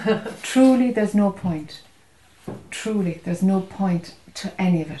 Truly, there's no point. Truly, there's no point to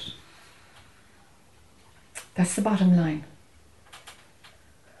any of it. That's the bottom line.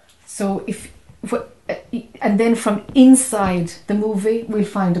 So and then from inside the movie, we'll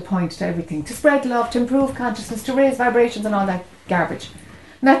find a point to everything. To spread love, to improve consciousness, to raise vibrations and all that garbage.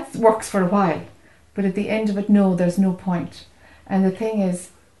 And that works for a while. But at the end of it, no, there's no point. And the thing is,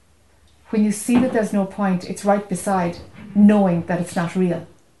 when you see that there's no point, it's right beside knowing that it's not real.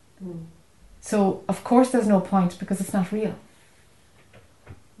 So, of course there's no point because it's not real.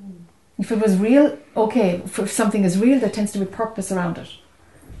 If it was real, okay, if something is real, there tends to be purpose around it.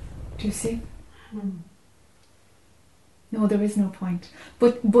 Do you see? No, there is no point.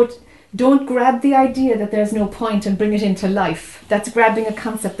 But don't grab the idea that there's no point and bring it into life. That's grabbing a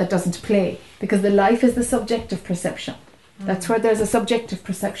concept that doesn't play, because the life is the subjective perception. That's where there's a subjective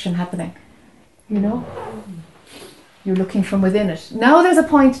perception happening. You know? You're looking from within it. Now there's a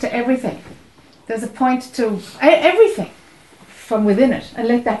point to everything. There's a point to everything from within it, and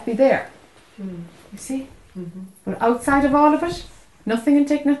let that be there. You see? But outside of all of it, nothing and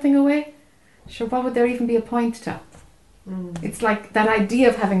take nothing away. Sure, what would there even be a point to? It's like that idea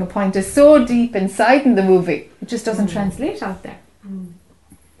of having a point is so deep inside in the movie, it just doesn't translate out there.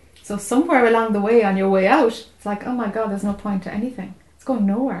 So somewhere along the way, on your way out, it's like, oh my God, there's no point to anything. It's going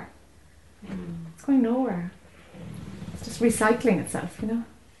nowhere. It's going nowhere. It's just recycling itself, you know?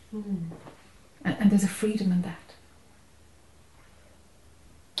 And there's a freedom in that.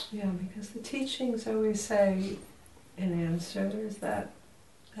 Yeah, because the teachings always say in answers that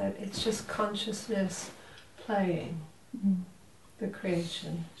it's just consciousness playing. The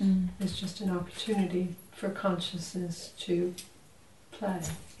creation is just an opportunity for consciousness to play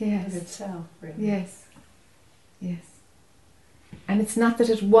Yes. with itself, really. Yes. And it's not that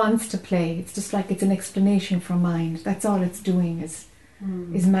it wants to play, it's just like it's an explanation for mind. That's all it's doing is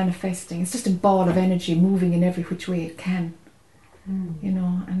manifesting. It's just a ball of energy moving in every which way it can. You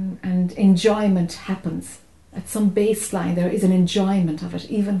know, and enjoyment happens. At some baseline there is an enjoyment of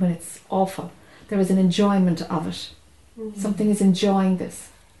it, even when it's awful. There is an enjoyment of it. Something is enjoying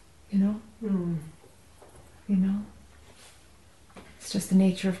this, you know? You know? It's just the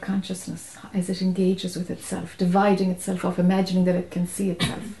nature of consciousness as it engages with itself, dividing itself up, imagining that it can see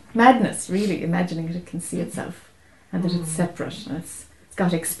itself. Madness, really, imagining that it can see itself and that it's separate and it's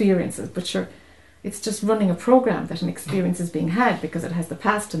got experiences. But sure, it's just running a program that an experience is being had because it has the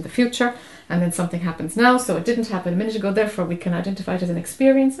past and the future, and then something happens now, so it didn't happen a minute ago, therefore we can identify it as an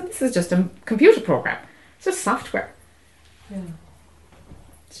experience, and this is just a computer program. It's just software. Yeah.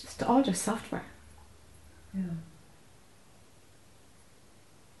 It's just all just software. Yeah.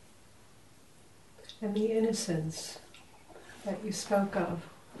 And the innocence that you spoke of,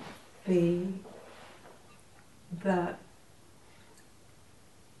 that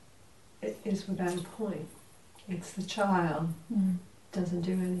it is without a point. It's the child doesn't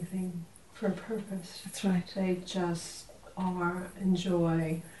do anything for a purpose. That's right. They just are,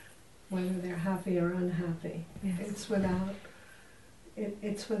 enjoy, whether they're happy or unhappy. Yes. It's without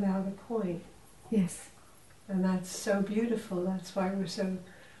a point. Yes. And that's so beautiful. That's why we're so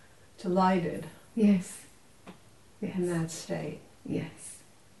delighted Yes. Yes. in that state. Yes.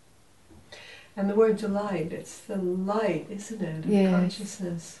 And the word delight, it's the light, isn't it, of Yes.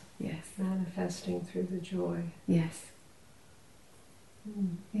 consciousness Yes. manifesting through the joy. Yes.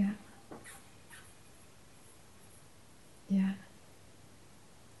 Yeah. Yeah.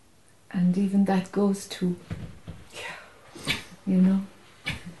 And even that goes to, you know,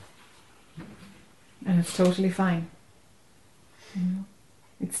 and it's totally fine. You know,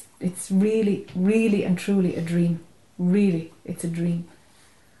 it's really, really and truly a dream. Really, it's a dream.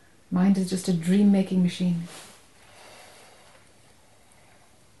 Mind is just a dream-making machine.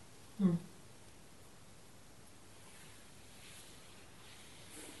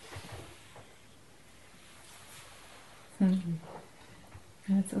 And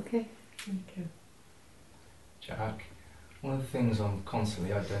it's okay. Thank you. Jack, one of the things I'm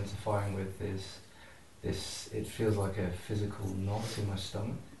constantly identifying with is this, it feels like a physical knot in my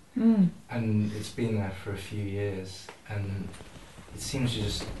stomach. And it's been there for a few years, and it seems to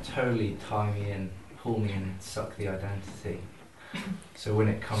just totally tie me in, pull me in, suck the identity. So when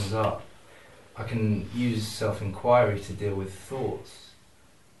it comes up, I can use self-inquiry to deal with thoughts,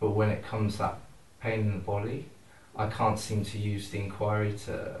 but when it comes that pain in the body, I can't seem to use the inquiry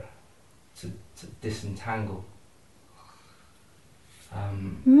to disentangle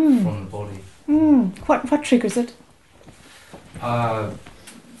from the body. What triggers it?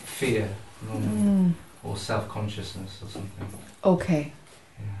 Fear, or self-consciousness or something. Okay.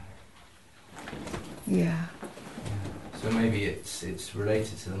 Yeah. Yeah. So maybe it's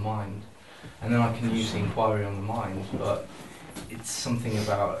related to the mind, and then I can use the inquiry on the mind, but it's something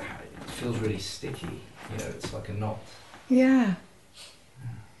about how it feels really sticky. You know, it's like a knot. Yeah.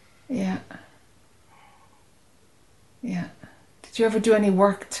 Yeah. Yeah. Did you ever do any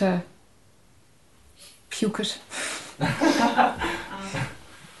work to puke it?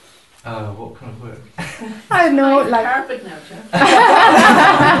 What kind of work? I know, like carpet now, Jeff.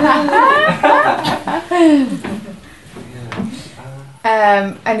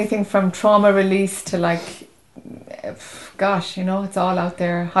 anything from trauma release to like, gosh, you know, it's all out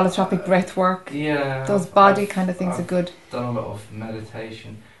there. Holotropic breath work. Yeah. Those body kind of things are good. Done a lot of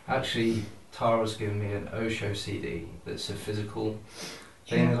meditation. Actually, Tara's given me an Osho CD that's a physical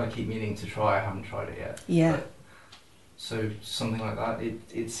thing that I keep meaning to try. I haven't tried it yet. Yeah. But, so something like that.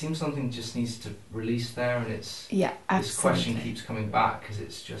 It seems something just needs to release there, and it's absolutely. this question keeps coming back because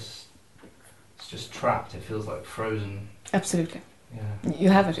it's just trapped. It feels like frozen. Absolutely. Yeah. You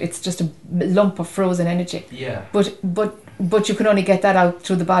have it. It's just a lump of frozen energy. Yeah. But you can only get that out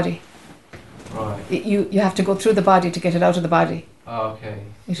through the body. Right. You have to go through the body to get it out of the body. Oh, okay.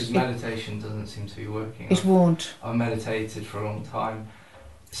 Because It- meditation doesn't seem to be working. It won't. I've meditated for a long time,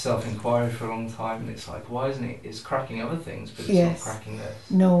 self-inquiry for a long time, and it's like, why isn't it? It's cracking other things, but it's Yes. not cracking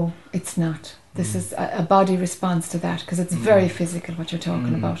this. No, it's not. This is a body response to that because it's very physical what you're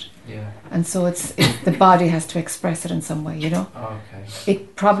talking about, Yeah. and so it's the body has to express it in some way. You know, Oh, okay.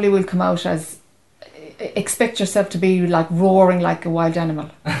 it probably will come out as expect yourself to be like roaring like a wild animal.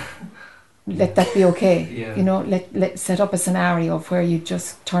 Let that be okay. Yeah. You know, let set up a scenario of where you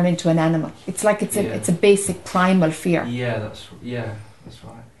just turn into an animal. It's like it's a basic primal fear. Yeah, that's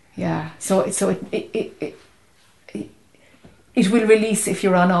right. Yeah. So it will release if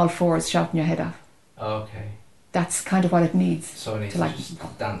you're on all fours shouting your head off. Oh, okay. that's kind of what it needs. So I need To to like-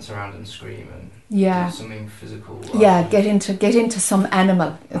 just dance around and scream and Yeah. do something physical. Yeah, get into some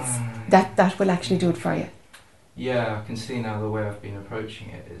animal. It's, Ah. that will actually do it for you. Yeah, I can see now the way I've been approaching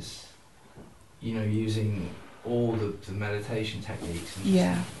it is, using all the meditation techniques and just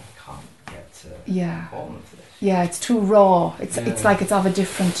Yeah. thinking, I can't get to Yeah. the bottom of this. Yeah, it's too raw. It's Yeah. like it's of a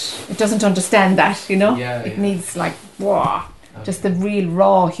different. It doesn't understand that, Yeah, It yeah. needs like wow, Okay. just the real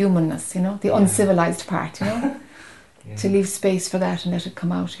raw humanness, the Yeah. uncivilized part, Yeah. to leave space for that and let it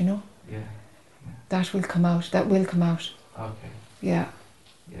come out, Yeah. That will come out. That will come out. Okay. Yeah.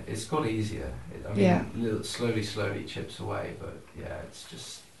 Yeah, it's got easier. Yeah. Slowly chips away, but yeah, it's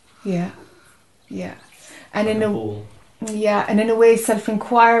just Yeah. Yeah. And like in a a ball. and in a way,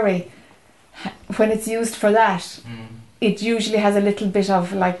 self-inquiry, when it's used for that, it usually has a little bit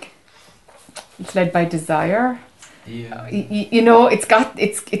of like it's led by desire. Yeah.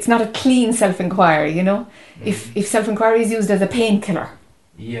 It's not a clean self-inquiry. If self-inquiry is used as a painkiller,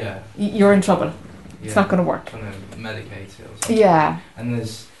 Yeah. you're in trouble. It's not going to work. Trying to medicate it or something. Yeah. And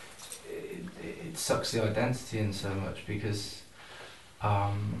it sucks the identity in so much because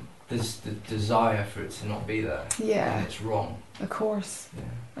there's the desire for it to not be there. Yeah. And it's wrong. Of course. Yeah.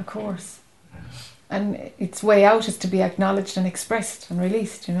 Of course. Yeah. And its way out is to be acknowledged and expressed and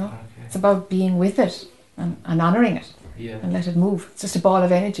released. Okay. It's about being with it and honouring it Yeah. and let it move. It's just a ball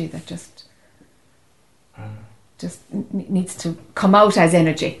of energy that just needs to come out as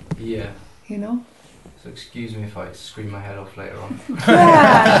energy. Yeah. So excuse me if I scream my head off later on.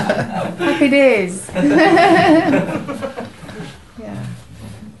 yeah, happy days. yeah,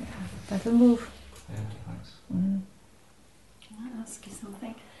 that'll move. Yeah, thanks. Can I ask you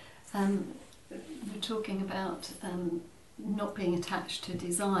something? We're talking about not being attached to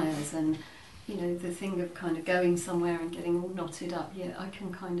desires and, the thing of kind of going somewhere and getting all knotted up. Yeah, I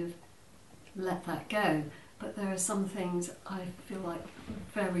can kind of let that go. But there are some things I feel like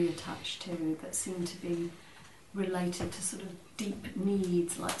very attached to that seem to be related to sort of deep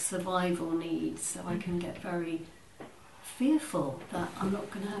needs, like survival needs. So I can get very fearful that I'm not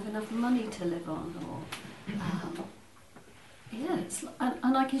going to have enough money to live on, or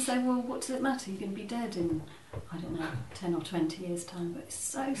and I can say, well, what does it matter? You're going to be dead in, I don't know, 10 or 20 years' time. But it's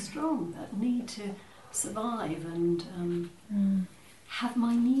so strong, that need to survive and have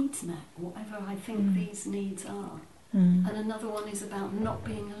my needs met, whatever I think these needs are. And another one is about not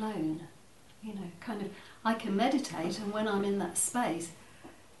being alone. Kind of, I can meditate, and when I'm in that space,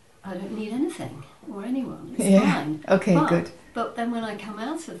 I don't need anything or anyone. It's fine. Okay, good. But then when I come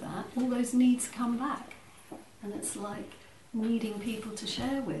out of that, all those needs come back. And it's like needing people to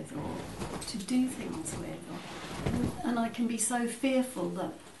share with or to do things with. And I can be so fearful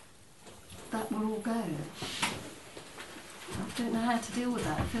that will all go. I don't know how to deal with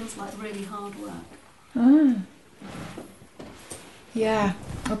that. It feels like really hard work. Yeah,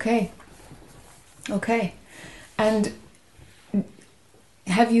 okay. And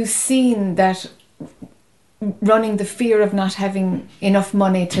have you seen that running the fear of not having enough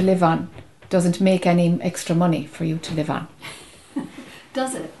money to live on doesn't make any extra money for you to live on?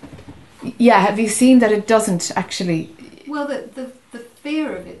 Does it? Yeah, have you seen that it doesn't actually? Well, the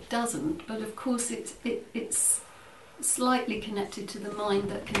fear of it doesn't, but of course it's slightly connected to the mind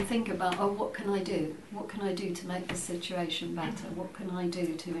that can think about, oh, what can I do? What can I do to make the situation better? What can I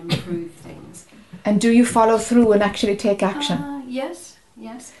do to improve things? And do you follow through and actually take action? Yes.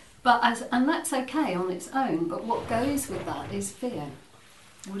 But and that's okay on its own, but what goes with that is fear.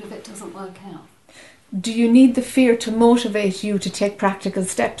 What if it doesn't work out? Do you need the fear to motivate you to take practical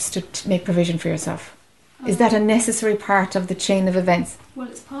steps to make provision for yourself? Is that a necessary part of the chain of events? Well,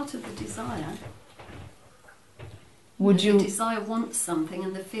 it's part of the desire. Would you? The desire wants something,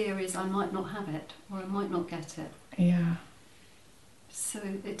 and the fear is I might not have it, or I might not get it. Yeah. So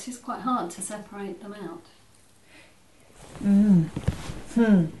it is quite hard to separate them out.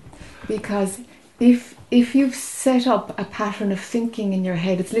 Because if you've set up a pattern of thinking in your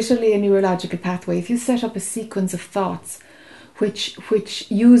head, it's literally a neurological pathway. If you set up a sequence of thoughts which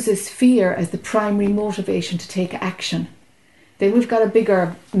uses fear as the primary motivation to take action, then we've got a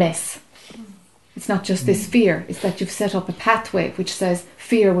bigger mess. It's not just this fear, it's that you've set up a pathway which says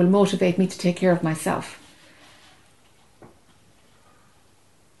fear will motivate me to take care of myself.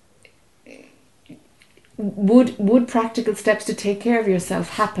 Would practical steps to take care of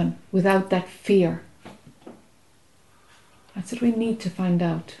yourself happen without that fear? That's what we need to find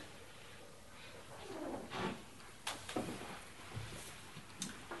out.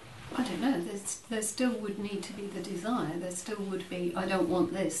 I don't know, there still would need to be the desire, there still would be, I don't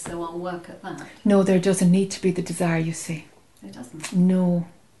want this, so I'll work at that. No, there doesn't need to be the desire, you see. It doesn't. No.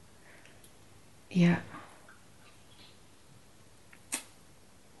 Yeah.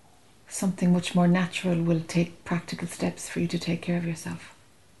 something much more natural will take practical steps for you to take care of yourself.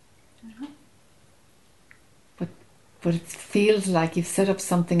 But it feels like you've set up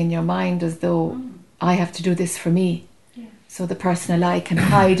something in your mind as though I have to do this for me. Yeah. So the personal I can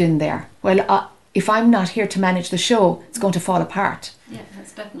hide in there. Well, if I'm not here to manage the show, it's going to fall apart. Yeah,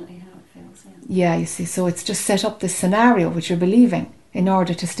 that's definitely how it feels. Yeah, you see, so it's just set up this scenario which you're believing in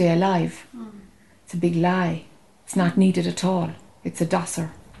order to stay alive. It's a big lie. It's not needed at all. It's a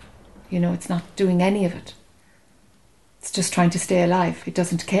dosser. You know, it's not doing any of it. It's just trying to stay alive. It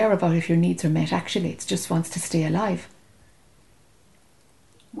doesn't care about if your needs are met, actually. It just wants to stay alive.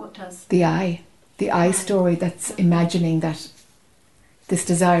 What does? The I story that's imagining that this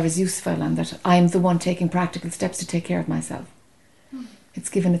desire is useful and that I'm the one taking practical steps to take care of myself. It's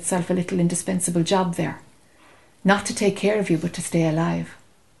given itself a little indispensable job there. Not to take care of you, but to stay alive.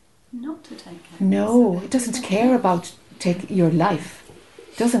 Not to take care. No, it doesn't care about your life.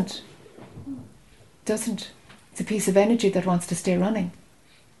 Doesn't. It's a piece of energy that wants to stay running.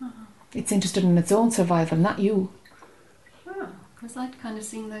 It's interested in its own survival, not you. Because I'd kind of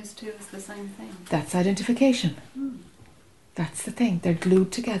seen those two as the same thing. That's identification. That's the thing. They're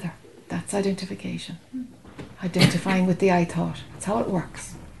glued together. That's identification. Identifying with the I thought. That's how it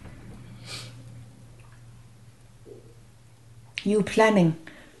works. You planning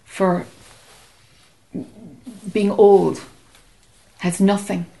for being old has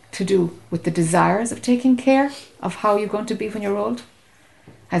nothing to do with the desires of taking care of how you're going to be when you're old.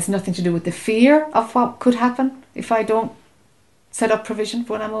 Has nothing to do with the fear of what could happen if I don't set up provision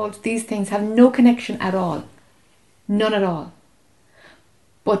for when I'm old. These things have no connection at all. None at all.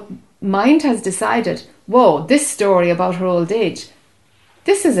 But mind has decided, whoa, this story about her old age,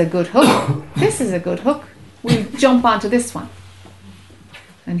 this is a good hook. This is a good hook. We'll jump onto this one.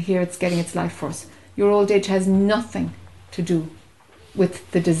 And here it's getting its life force. Your old age has nothing to do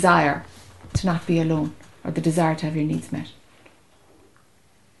with the desire to not be alone or the desire to have your needs met.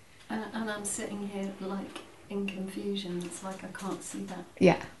 And I'm sitting here like in confusion. It's like I can't see that.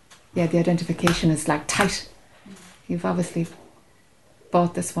 Yeah, the identification is like tight. You've obviously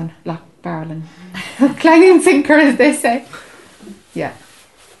bought this one, lock, barrel and clanging sinker, as they say. Yeah.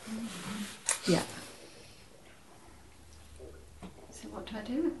 So what do I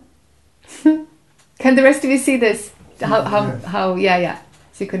do with it? Can the rest of you see this? How? Yeah.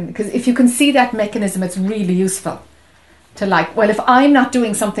 So you can, because if you can see that mechanism, it's really useful to well, if I'm not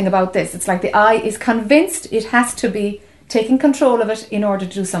doing something about this, it's like the I is convinced it has to be taking control of it in order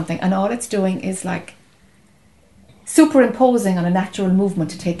to do something, and all it's doing is like superimposing on a natural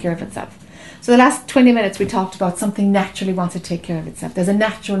movement to take care of itself. So the last 20 minutes we talked about something naturally wants to take care of itself. There's a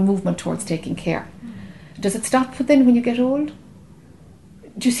natural movement towards taking care. Does it stop then when you get old?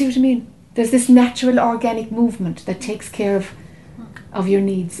 Do you see what I mean? There's this natural organic movement that takes care of your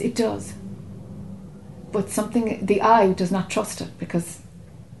needs. It does. But the I does not trust it, because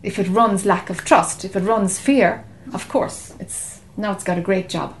if it runs lack of trust, if it runs fear, of course, it's got a great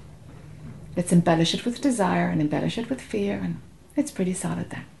job. Let's embellish it with desire and embellish it with fear, and it's pretty solid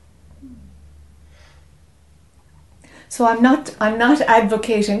then. So I'm not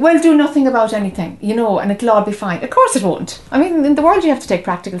advocating, well, do nothing about anything, and it'll all be fine. Of course it won't. I mean, in the world you have to take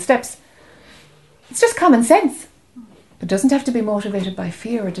practical steps. It's just common sense. It doesn't have to be motivated by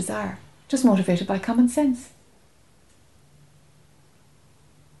fear or desire. Just motivated by common sense.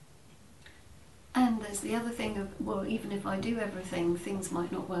 And there's the other thing of, well, even if I do everything, things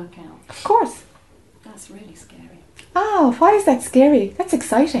might not work out. Of course. That's really scary. Oh, why is that scary? That's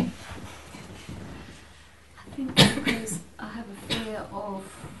exciting. I think because I have a fear of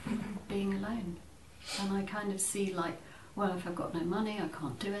being alone. And I kind of see well, if I've got no money, I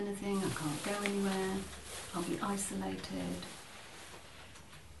can't do anything, I can't go anywhere, I'll be isolated.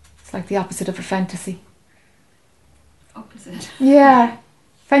 It's like the opposite of a fantasy. Opposite? Yeah.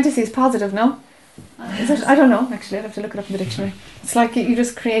 Fantasy is positive, no? Is it? I don't know, actually. I'd have to look it up in the dictionary. It's like you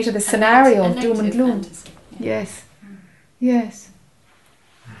just created a scenario of doom and gloom. Fantasy, yeah. Yes. Yes.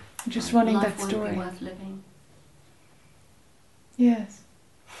 Just running Life that story. won't be worth living. Yes.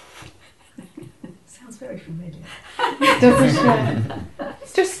 Sounds very familiar. Does it? Yeah.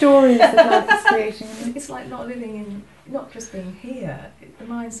 It's just stories that life is creating. It's like not living in, not just being here. The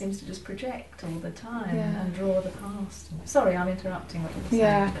mind seems to just project all the time and draw the past. Sorry, I'm interrupting what you're saying.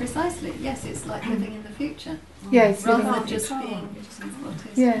 Yeah. Precisely, yes, it's like living in the future. Yes. Rather living than in just the being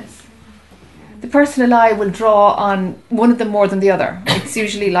what is. Yes. The personal I will draw on one of them more than the other. It's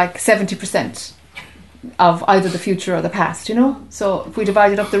usually like 70% of either the future or the past, So if we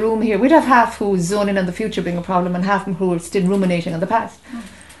divided up the room here, we'd have half who's zoning on the future being a problem and half who are still ruminating on the past.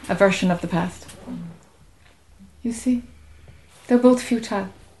 A version of the past. You see? They're both futile.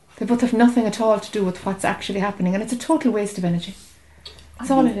 They both have nothing at all to do with what's actually happening, and it's a total waste of energy. That's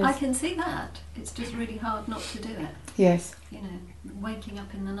all it is. I can see that. It's just really hard not to do it. Yes. You know, waking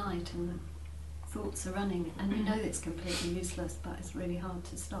up in the night and the thoughts are running, and you know it's completely useless, but it's really hard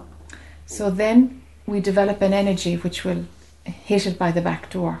to stop. So then we develop an energy which will hit it by the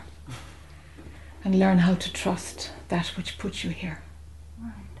back door and learn how to trust that which put you here.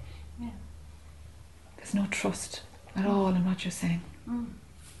 Right. Yeah. There's no trust at all in what you're saying. Mm.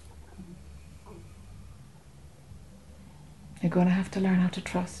 You're going to have to learn how to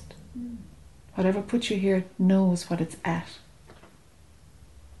trust. Whatever put you here knows what it's at.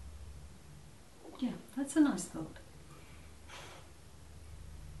 Yeah, that's a nice thought.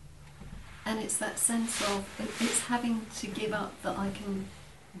 And it's that sense of, it's having to give up that I can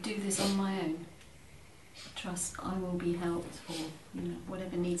do this on my own. Trust I will be helped, or you know,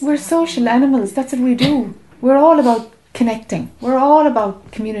 whatever needs We're to happen. social animals, that's what we do. We're all about connecting. We're all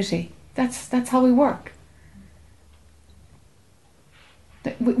about community. That's how we work.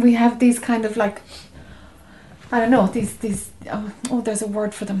 We have these kind of like, I don't know, these there's a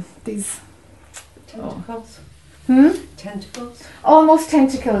word for them. These Tentacles. Tentacles. Almost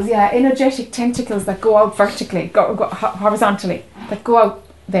tentacles, yeah, energetic tentacles that go out vertically, go horizontally, that go out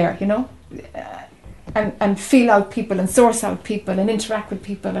there, you know, and feel out people and source out people and interact with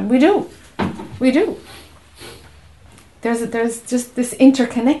people, and we do. There's just this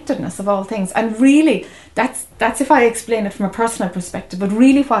interconnectedness of all things, and really that's if I explain it from a personal perspective, but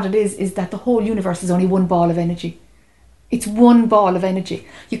really what it is that the whole universe is only one ball of energy. It's one ball of energy.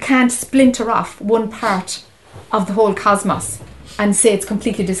 You can't splinter off one part of the whole cosmos and say it's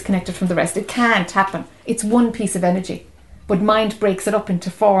completely disconnected from the rest. It can't happen. It's one piece of energy, but mind breaks it up into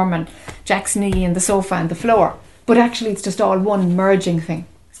form and Jack's knee and the sofa and the floor, but actually it's just all one merging thing.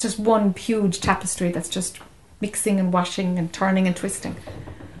 It's just one huge tapestry that's just mixing and washing and turning and twisting.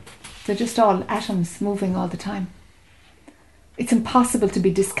 They're just all atoms moving all the time. It's impossible to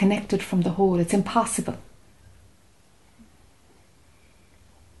be disconnected from the whole. It's impossible.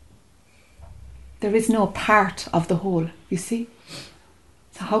 There is no part of the whole, you see?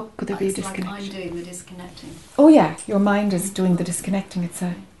 So how could there be a It's like disconnection? I'm doing the disconnecting. Oh yeah, your mind is doing the disconnecting. It's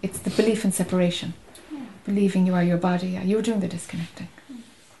the belief in separation. Yeah. Believing you are your body. Yeah, you're doing the disconnecting.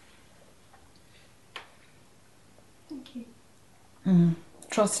 Thank you.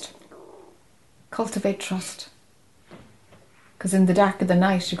 Trust. Cultivate trust. Because in the dark of the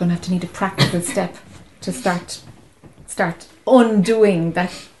night, you're going to have to need a practical step to start undoing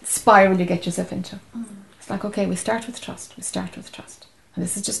that spiral you get yourself into. It's like, okay, we start with trust. And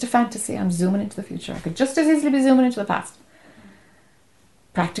this is just a fantasy. I'm zooming into the future. I could just as easily be zooming into the past.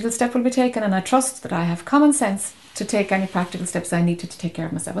 Practical step will be taken, and I trust that I have common sense to take any practical steps I need to take care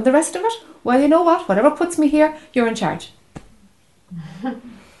of myself. And the rest of it, well, you know what? Whatever puts me here, you're in charge.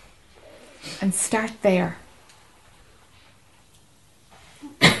 And start there.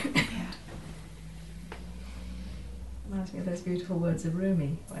 Reminds me of those beautiful words of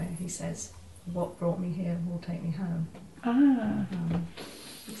Rumi, where he says, "What brought me here will take me home."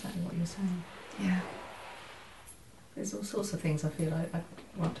 Exactly what you're saying. Yeah. There's all sorts of things I feel I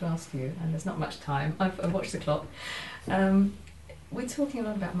want to ask you, and there's not much time. I've watched the clock. We're talking a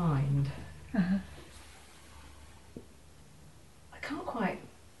lot about mind. Uh-huh. I can't quite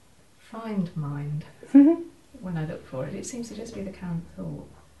find mind when I look for it. It seems to just be the current thought.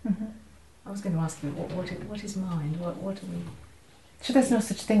 I was going to ask you, what is mind? What are we... So there's no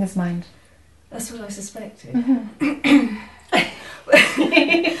such thing as mind. That's what I suspected.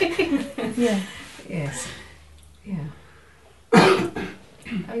 Yeah. Yes. Yeah.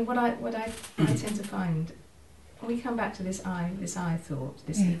 I mean, what I tend to find, when we come back to this I thought,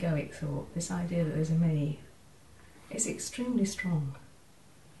 this egoic thought, this idea that there's a me, it's extremely strong.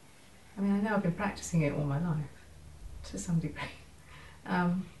 I mean, I know I've been practicing it all my life, to some degree.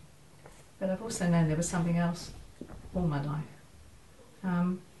 But I've also known there was something else all my life.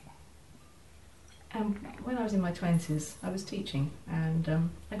 And when I was in my 20s, I was teaching, and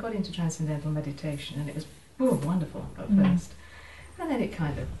I got into transcendental meditation, and it was wonderful at first. And then it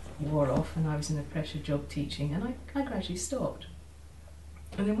kind of wore off, and I was in a pressure job teaching, and I gradually stopped.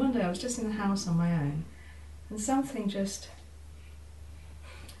 And then one day I was just in the house on my own, and something just,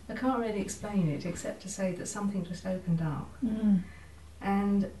 I can't really explain it except to say that something just opened up.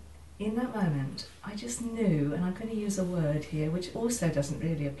 And in that moment, I just knew, and I'm going to use a word here which also doesn't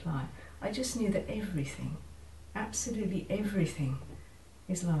really apply, I just knew that everything, absolutely everything,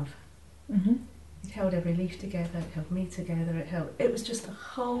 is love. It held every leaf together, it held me together, it was just the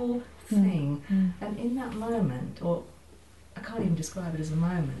whole thing. And in that moment, or I can't even describe it as a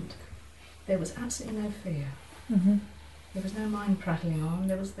moment, there was absolutely no fear. There was no mind prattling on.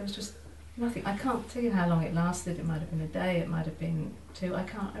 There was just nothing. I can't tell you how long it lasted. It might have been a day. It might have been 2. I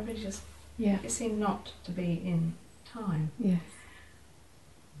can't. I really just. Yeah. It seemed not to be in time. Yes.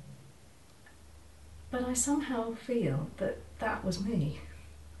 But I somehow feel that that was me.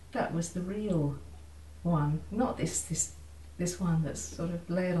 That was the real one, not this one that's sort of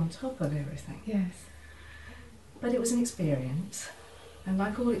layered on top of everything. Yes. But it was an experience, and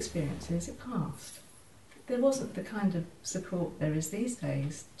like all experiences, it passed. There wasn't the kind of support there is these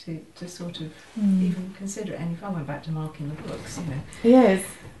days to sort of even consider it. And if I went back to marking the books, you know. Yes.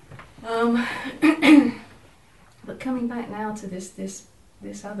 But coming back now to this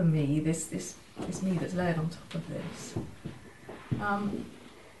other me, this me that's layered on top of this. I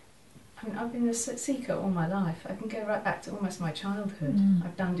mean, I've been a seeker all my life. I can go right back to almost my childhood.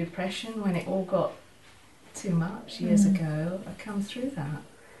 I've done depression when it all got too much years ago. I've come through that,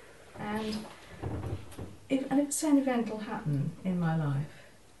 and if an event will happen in my life,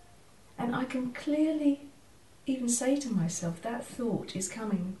 and I can clearly even say to myself, that thought is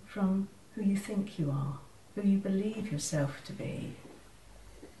coming from who you think you are, who you believe yourself to be.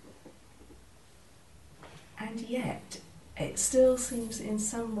 And yet, it still seems in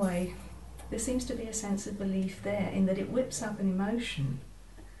some way, there seems to be a sense of belief there in that it whips up an emotion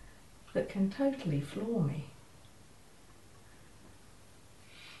that can totally floor me.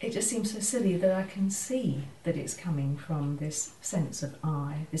 It just seems so silly that I can see that it's coming from this sense of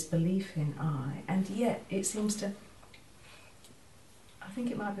I, this belief in I, and yet it seems to, I think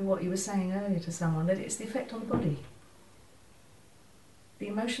it might be what you were saying earlier to someone, that it's the effect on the body. The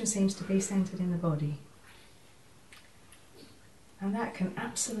emotion seems to be centred in the body. And that can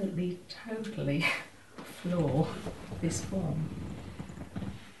absolutely, totally floor this form.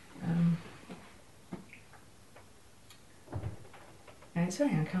 And it's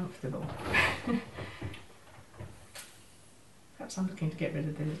very uncomfortable. Perhaps I'm looking to get rid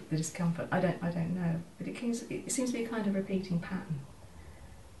of the discomfort. I don't know. But it seems to be a kind of repeating pattern.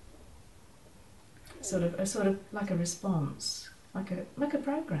 Sort of like a response, like a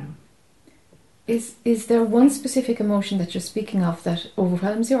program. Is there one specific emotion that you're speaking of that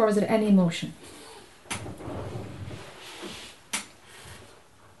overwhelms you, or is it any emotion?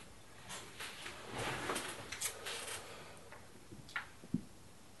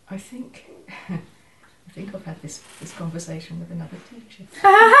 I think I've had this conversation with another teacher.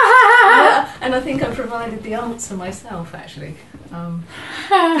 And I think I provided the answer myself, actually. So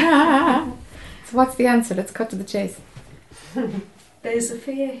what's the answer? Let's cut to the chase. There's a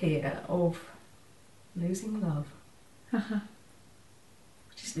fear here of losing love,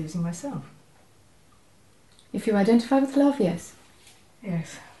 which is losing myself. If you identify with love, yes.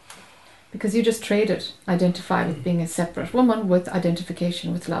 Yes. Because you just traded identify with being a separate woman with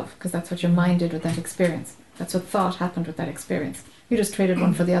identification with love, because that's what your mind did with that experience. That's what thought happened with that experience. You just traded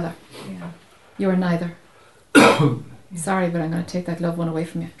one for the other. Yeah. You are neither. Sorry, but I'm going to take that love one away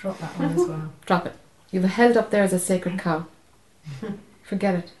from you. Drop that one as well. Drop it. You've held up there as a sacred cow.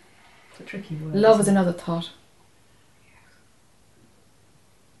 Forget it. It's a tricky word. Love is another thought.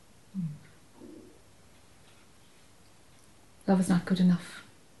 Love is not good enough.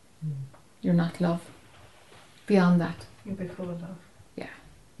 You're not love. Beyond that. You're before love.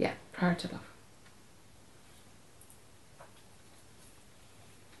 Yeah, prior to love.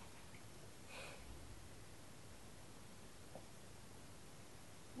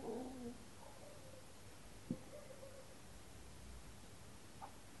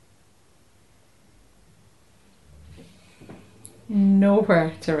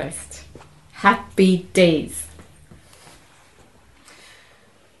 Nowhere to rest. Happy days.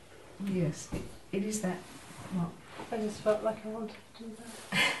 Yes, it is that. Well, I just felt like I wanted to do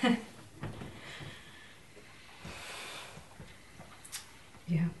that.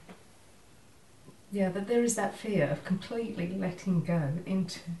 yeah. Yeah, that there is that fear of completely letting go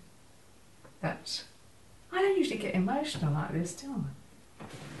into that. I don't usually get emotional like this, do I?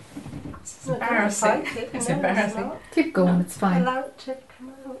 It's No, don't embarrassing. fight it. It's No, embarrassing. not. Keep going, it's fine. Allow it to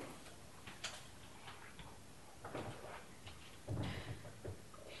come out.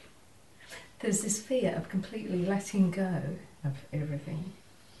 There's this fear of completely letting go of everything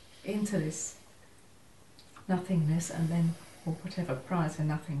into this nothingness, and then, or whatever, prior to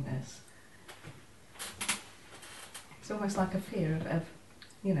nothingness. It's almost like a fear of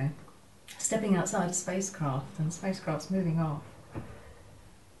you know, stepping outside a spacecraft, and the spacecraft's moving off.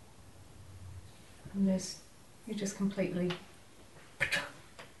 And you're just completely,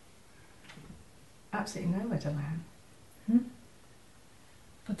 absolutely nowhere to land.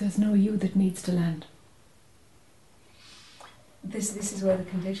 But there's no you that needs to land. this is where the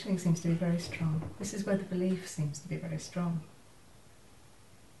conditioning seems to be very strong. This is where the belief seems to be very strong.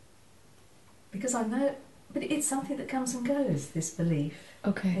 Because I know, but it's something that comes and goes, this belief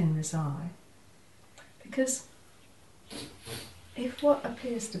in this I. Because if what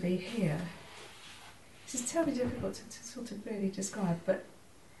appears to be here, this is terribly difficult to sort of really describe, but,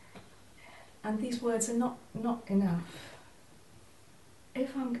 and these words are not enough.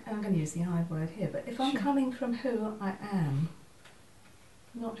 If I'm going to use the I word here, but if I'm coming from who I am,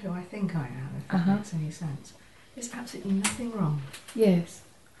 not who I think I am, if that makes any sense, there's absolutely nothing wrong. Yes.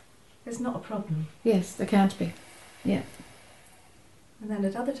 There's not a problem. Yes, there can't be. Yeah. And then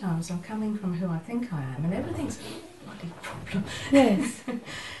at other times I'm coming from who I think I am, and everything's a bloody problem. Yes.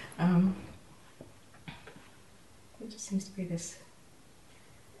 It just seems to be this.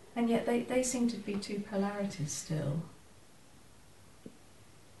 And yet they seem to be two polarities still. There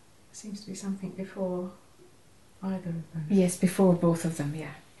seems to be something before either of them. Yes, before both of them,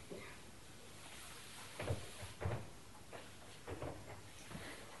 yeah.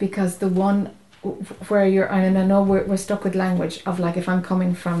 Because the one where you're, and I know we're stuck with language of like, if I'm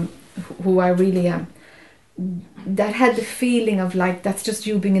coming from who I really am, that had the feeling of like, that's just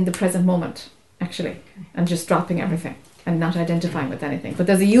you being in the present moment, actually, and just dropping everything and not identifying with anything. But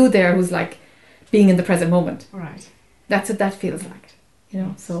there's a you there who's like being in the present moment. Right. That's what that feels like, you know,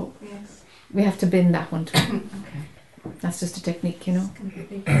 Yes. so Yes. we have to bin that one too. Okay. That's just a technique, you know. It's going to be a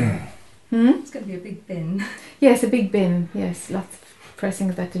big bin. It's going to be a big bin. Yes, a big bin, yes, lots of pressing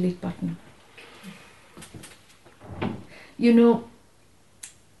of that delete button. You know,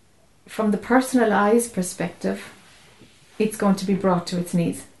 from the personal I's perspective, it's going to be brought to its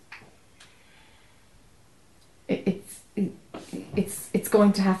knees. It's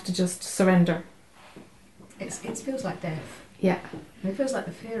going to have to just surrender. It feels like death. Yeah. And it feels like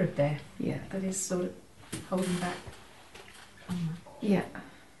the fear of death Yeah. that is sort of holding back from that. Yeah.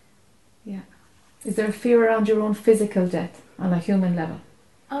 Yeah. Is there a fear around your own physical death on a human level?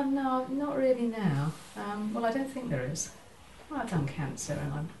 Oh no, not really now. Well, I don't think there is. Well, I've done cancer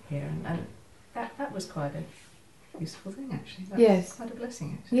and I'm here, and that was quite a useful thing actually. That Yes. was quite a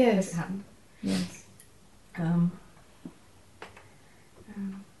blessing actually. Yes. As it happened. Yes. No.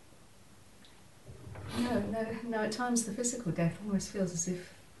 At times the physical death almost feels as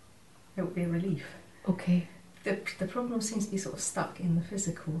if it would be a relief. Okay. The problem seems to be sort of stuck in the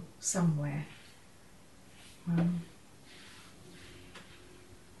physical somewhere.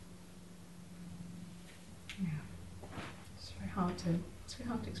 Yeah, it's very hard to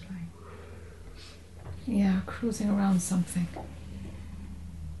explain. Yeah, cruising around something.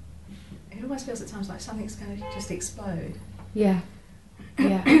 It almost feels at times like something's going to just explode. Yeah.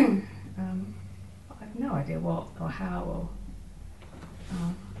 Yeah. I have no idea what or how or.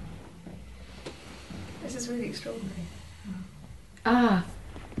 This is really extraordinary. Ah.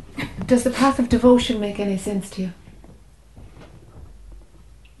 Does the path of devotion make any sense to you?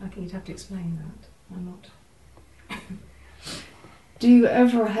 I think you'd have to explain that. I'm not. Do you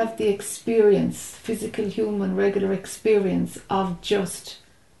ever have the experience, physical, human, regular experience of just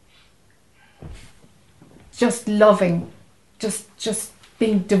loving, just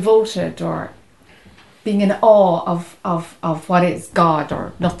being devoted or being in awe of what is God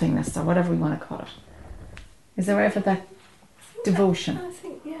or nothingness or whatever we want to call it? Is there ever that devotion? I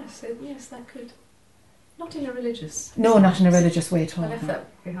think yes, yes, that could. Not in a religious. No, not in a religious way at all. I left no.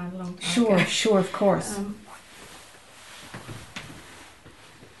 that behind a long time Sure, ago. sure, of course.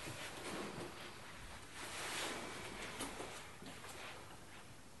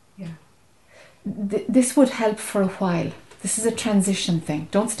 Yeah. This would help for a while. This is a transition thing.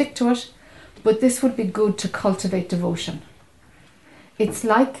 Don't stick to it, but this would be good to cultivate devotion. It's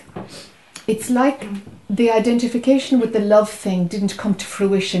like the identification with the love thing didn't come to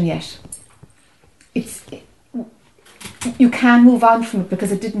fruition yet. You can move on from it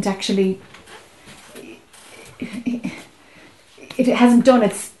because it didn't actually. It hasn't done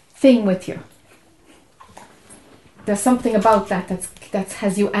its thing with you. There's something about that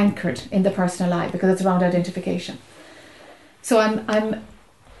has you anchored in the personal I because it's around identification. So I'm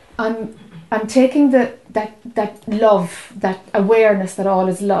taking that love, that awareness that all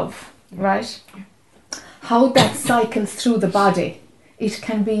is love, right? How that cycles through the body, it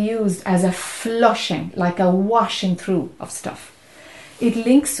can be used as a flushing, like a washing through of stuff. It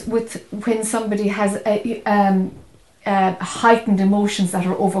links with when somebody has heightened emotions that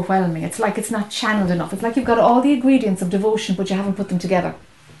are overwhelming. It's like it's not channeled enough. It's like you've got all the ingredients of devotion, but you haven't put them together.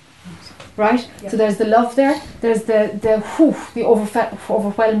 Right? Yeah. So there's the love there, there's the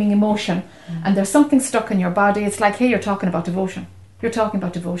overwhelming emotion, and there's something stuck in your body. It's like, hey, you're talking about devotion. You're talking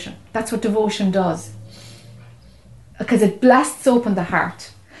about devotion. That's what devotion does. because it blasts open the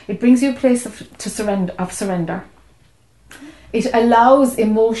heart. It brings you a place of surrender. It allows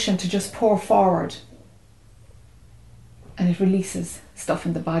emotion to just pour forward, and it releases stuff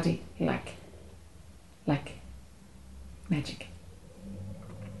in the body like magic.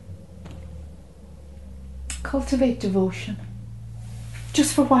 Cultivate devotion,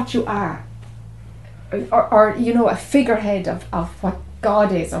 just for what you are, or you know, a figurehead of what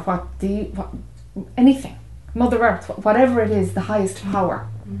God is, or what anything, Mother Earth, whatever it is, the highest power,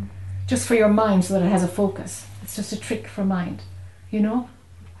 just for your mind, so that it has a focus. It's just a trick for mind, you know.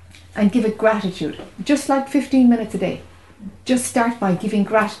 And give it gratitude, just like 15 minutes a day. Just start by giving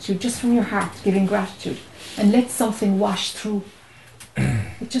gratitude, just from your heart, giving gratitude, and let something wash through.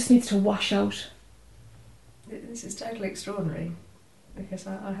 It just needs to wash out. This is totally extraordinary, because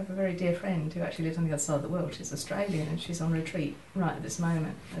I have a very dear friend who actually lives on the other side of the world. She's Australian, and she's on retreat right at this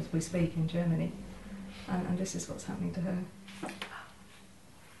moment as we speak in Germany, and this is what's happening to her.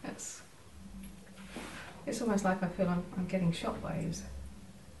 It's almost like I feel I'm getting shockwaves.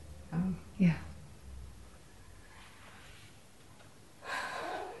 Yeah.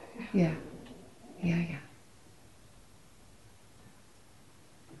 Yeah. Yeah, yeah.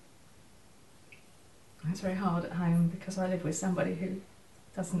 It's very hard at home because I live with somebody who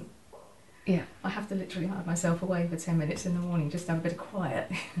doesn't. Yeah. I have to literally hide myself away for 10 minutes in the morning just to have a bit of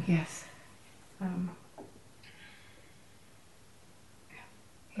quiet. Yes.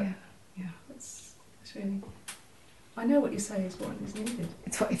 Yeah. Yeah, it's really. I know what you say is what is needed.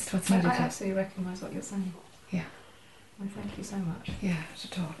 It's what's needed. I absolutely recognise what you're saying. Yeah. I thank you so much. Yeah, not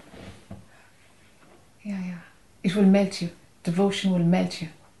at all. Yeah, yeah. It will melt you. Devotion will melt you.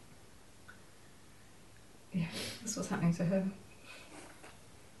 Yeah, that's what's happening to her.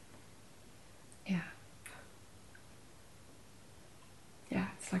 Yeah. Yeah,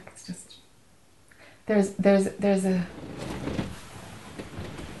 it's like it's just there's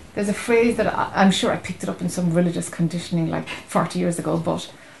a phrase that I'm sure I picked it up in some religious conditioning like 40 years ago,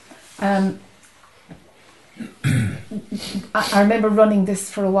 but I remember running this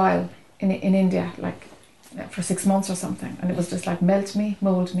for a while in India, like for 6 months or something, and it was just like melt me,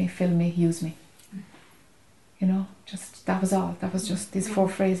 mold me, fill me, use me. You know, just that was all. That was just these 4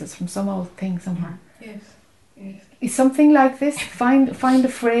 phrases from some old thing somewhere. Yes, yes. It's something like this. Find a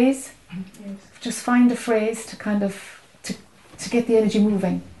phrase. Yes. Just find a phrase to kind of to get the energy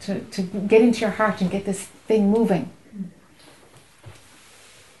moving, to get into your heart and get this thing moving.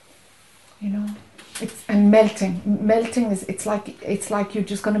 You know, and melting. Melting is it's like you're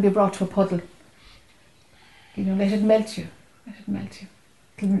just going to be brought to a puddle. You know, let it melt you. Let it melt you.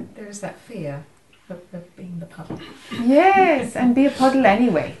 There is that fear of being the puddle. Yes, and be a puddle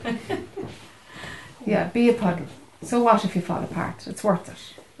anyway. Yeah, be a puddle. So what if you fall apart? It's worth it.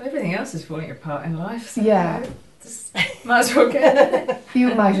 Well, everything else is falling apart in life. So Yeah. You know, just might as well get it.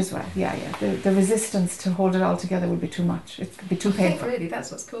 You might as well. Yeah, yeah. The resistance to hold it all together would be too much. It could be too I think painful. really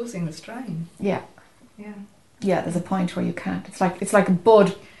that's what's causing the strain. Yeah. Yeah. Yeah, there's a point where you can't. It's like a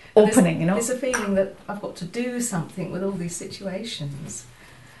bud opening, you know. It's a feeling that I've got to do something with all these situations,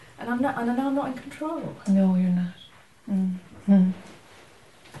 and I know I'm not in control. No, you're not. Mm-hmm.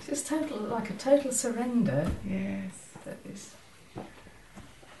 It's just like a total surrender. Yes. That is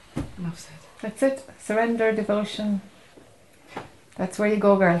enough said. That's it. Surrender, devotion. That's where you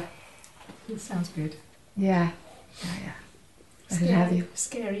go, girl. It sounds good. Yeah. Yeah, yeah. Let it have you.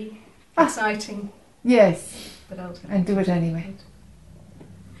 Scary, Ah. exciting, yes. but ultimately. And do it anyway.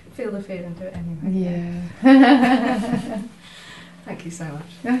 Feel the fear and do it anyway. Yeah. Thank you so much.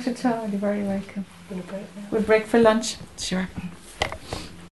 Not at all. You're very welcome. Been a break now. We'll break for lunch. Sure.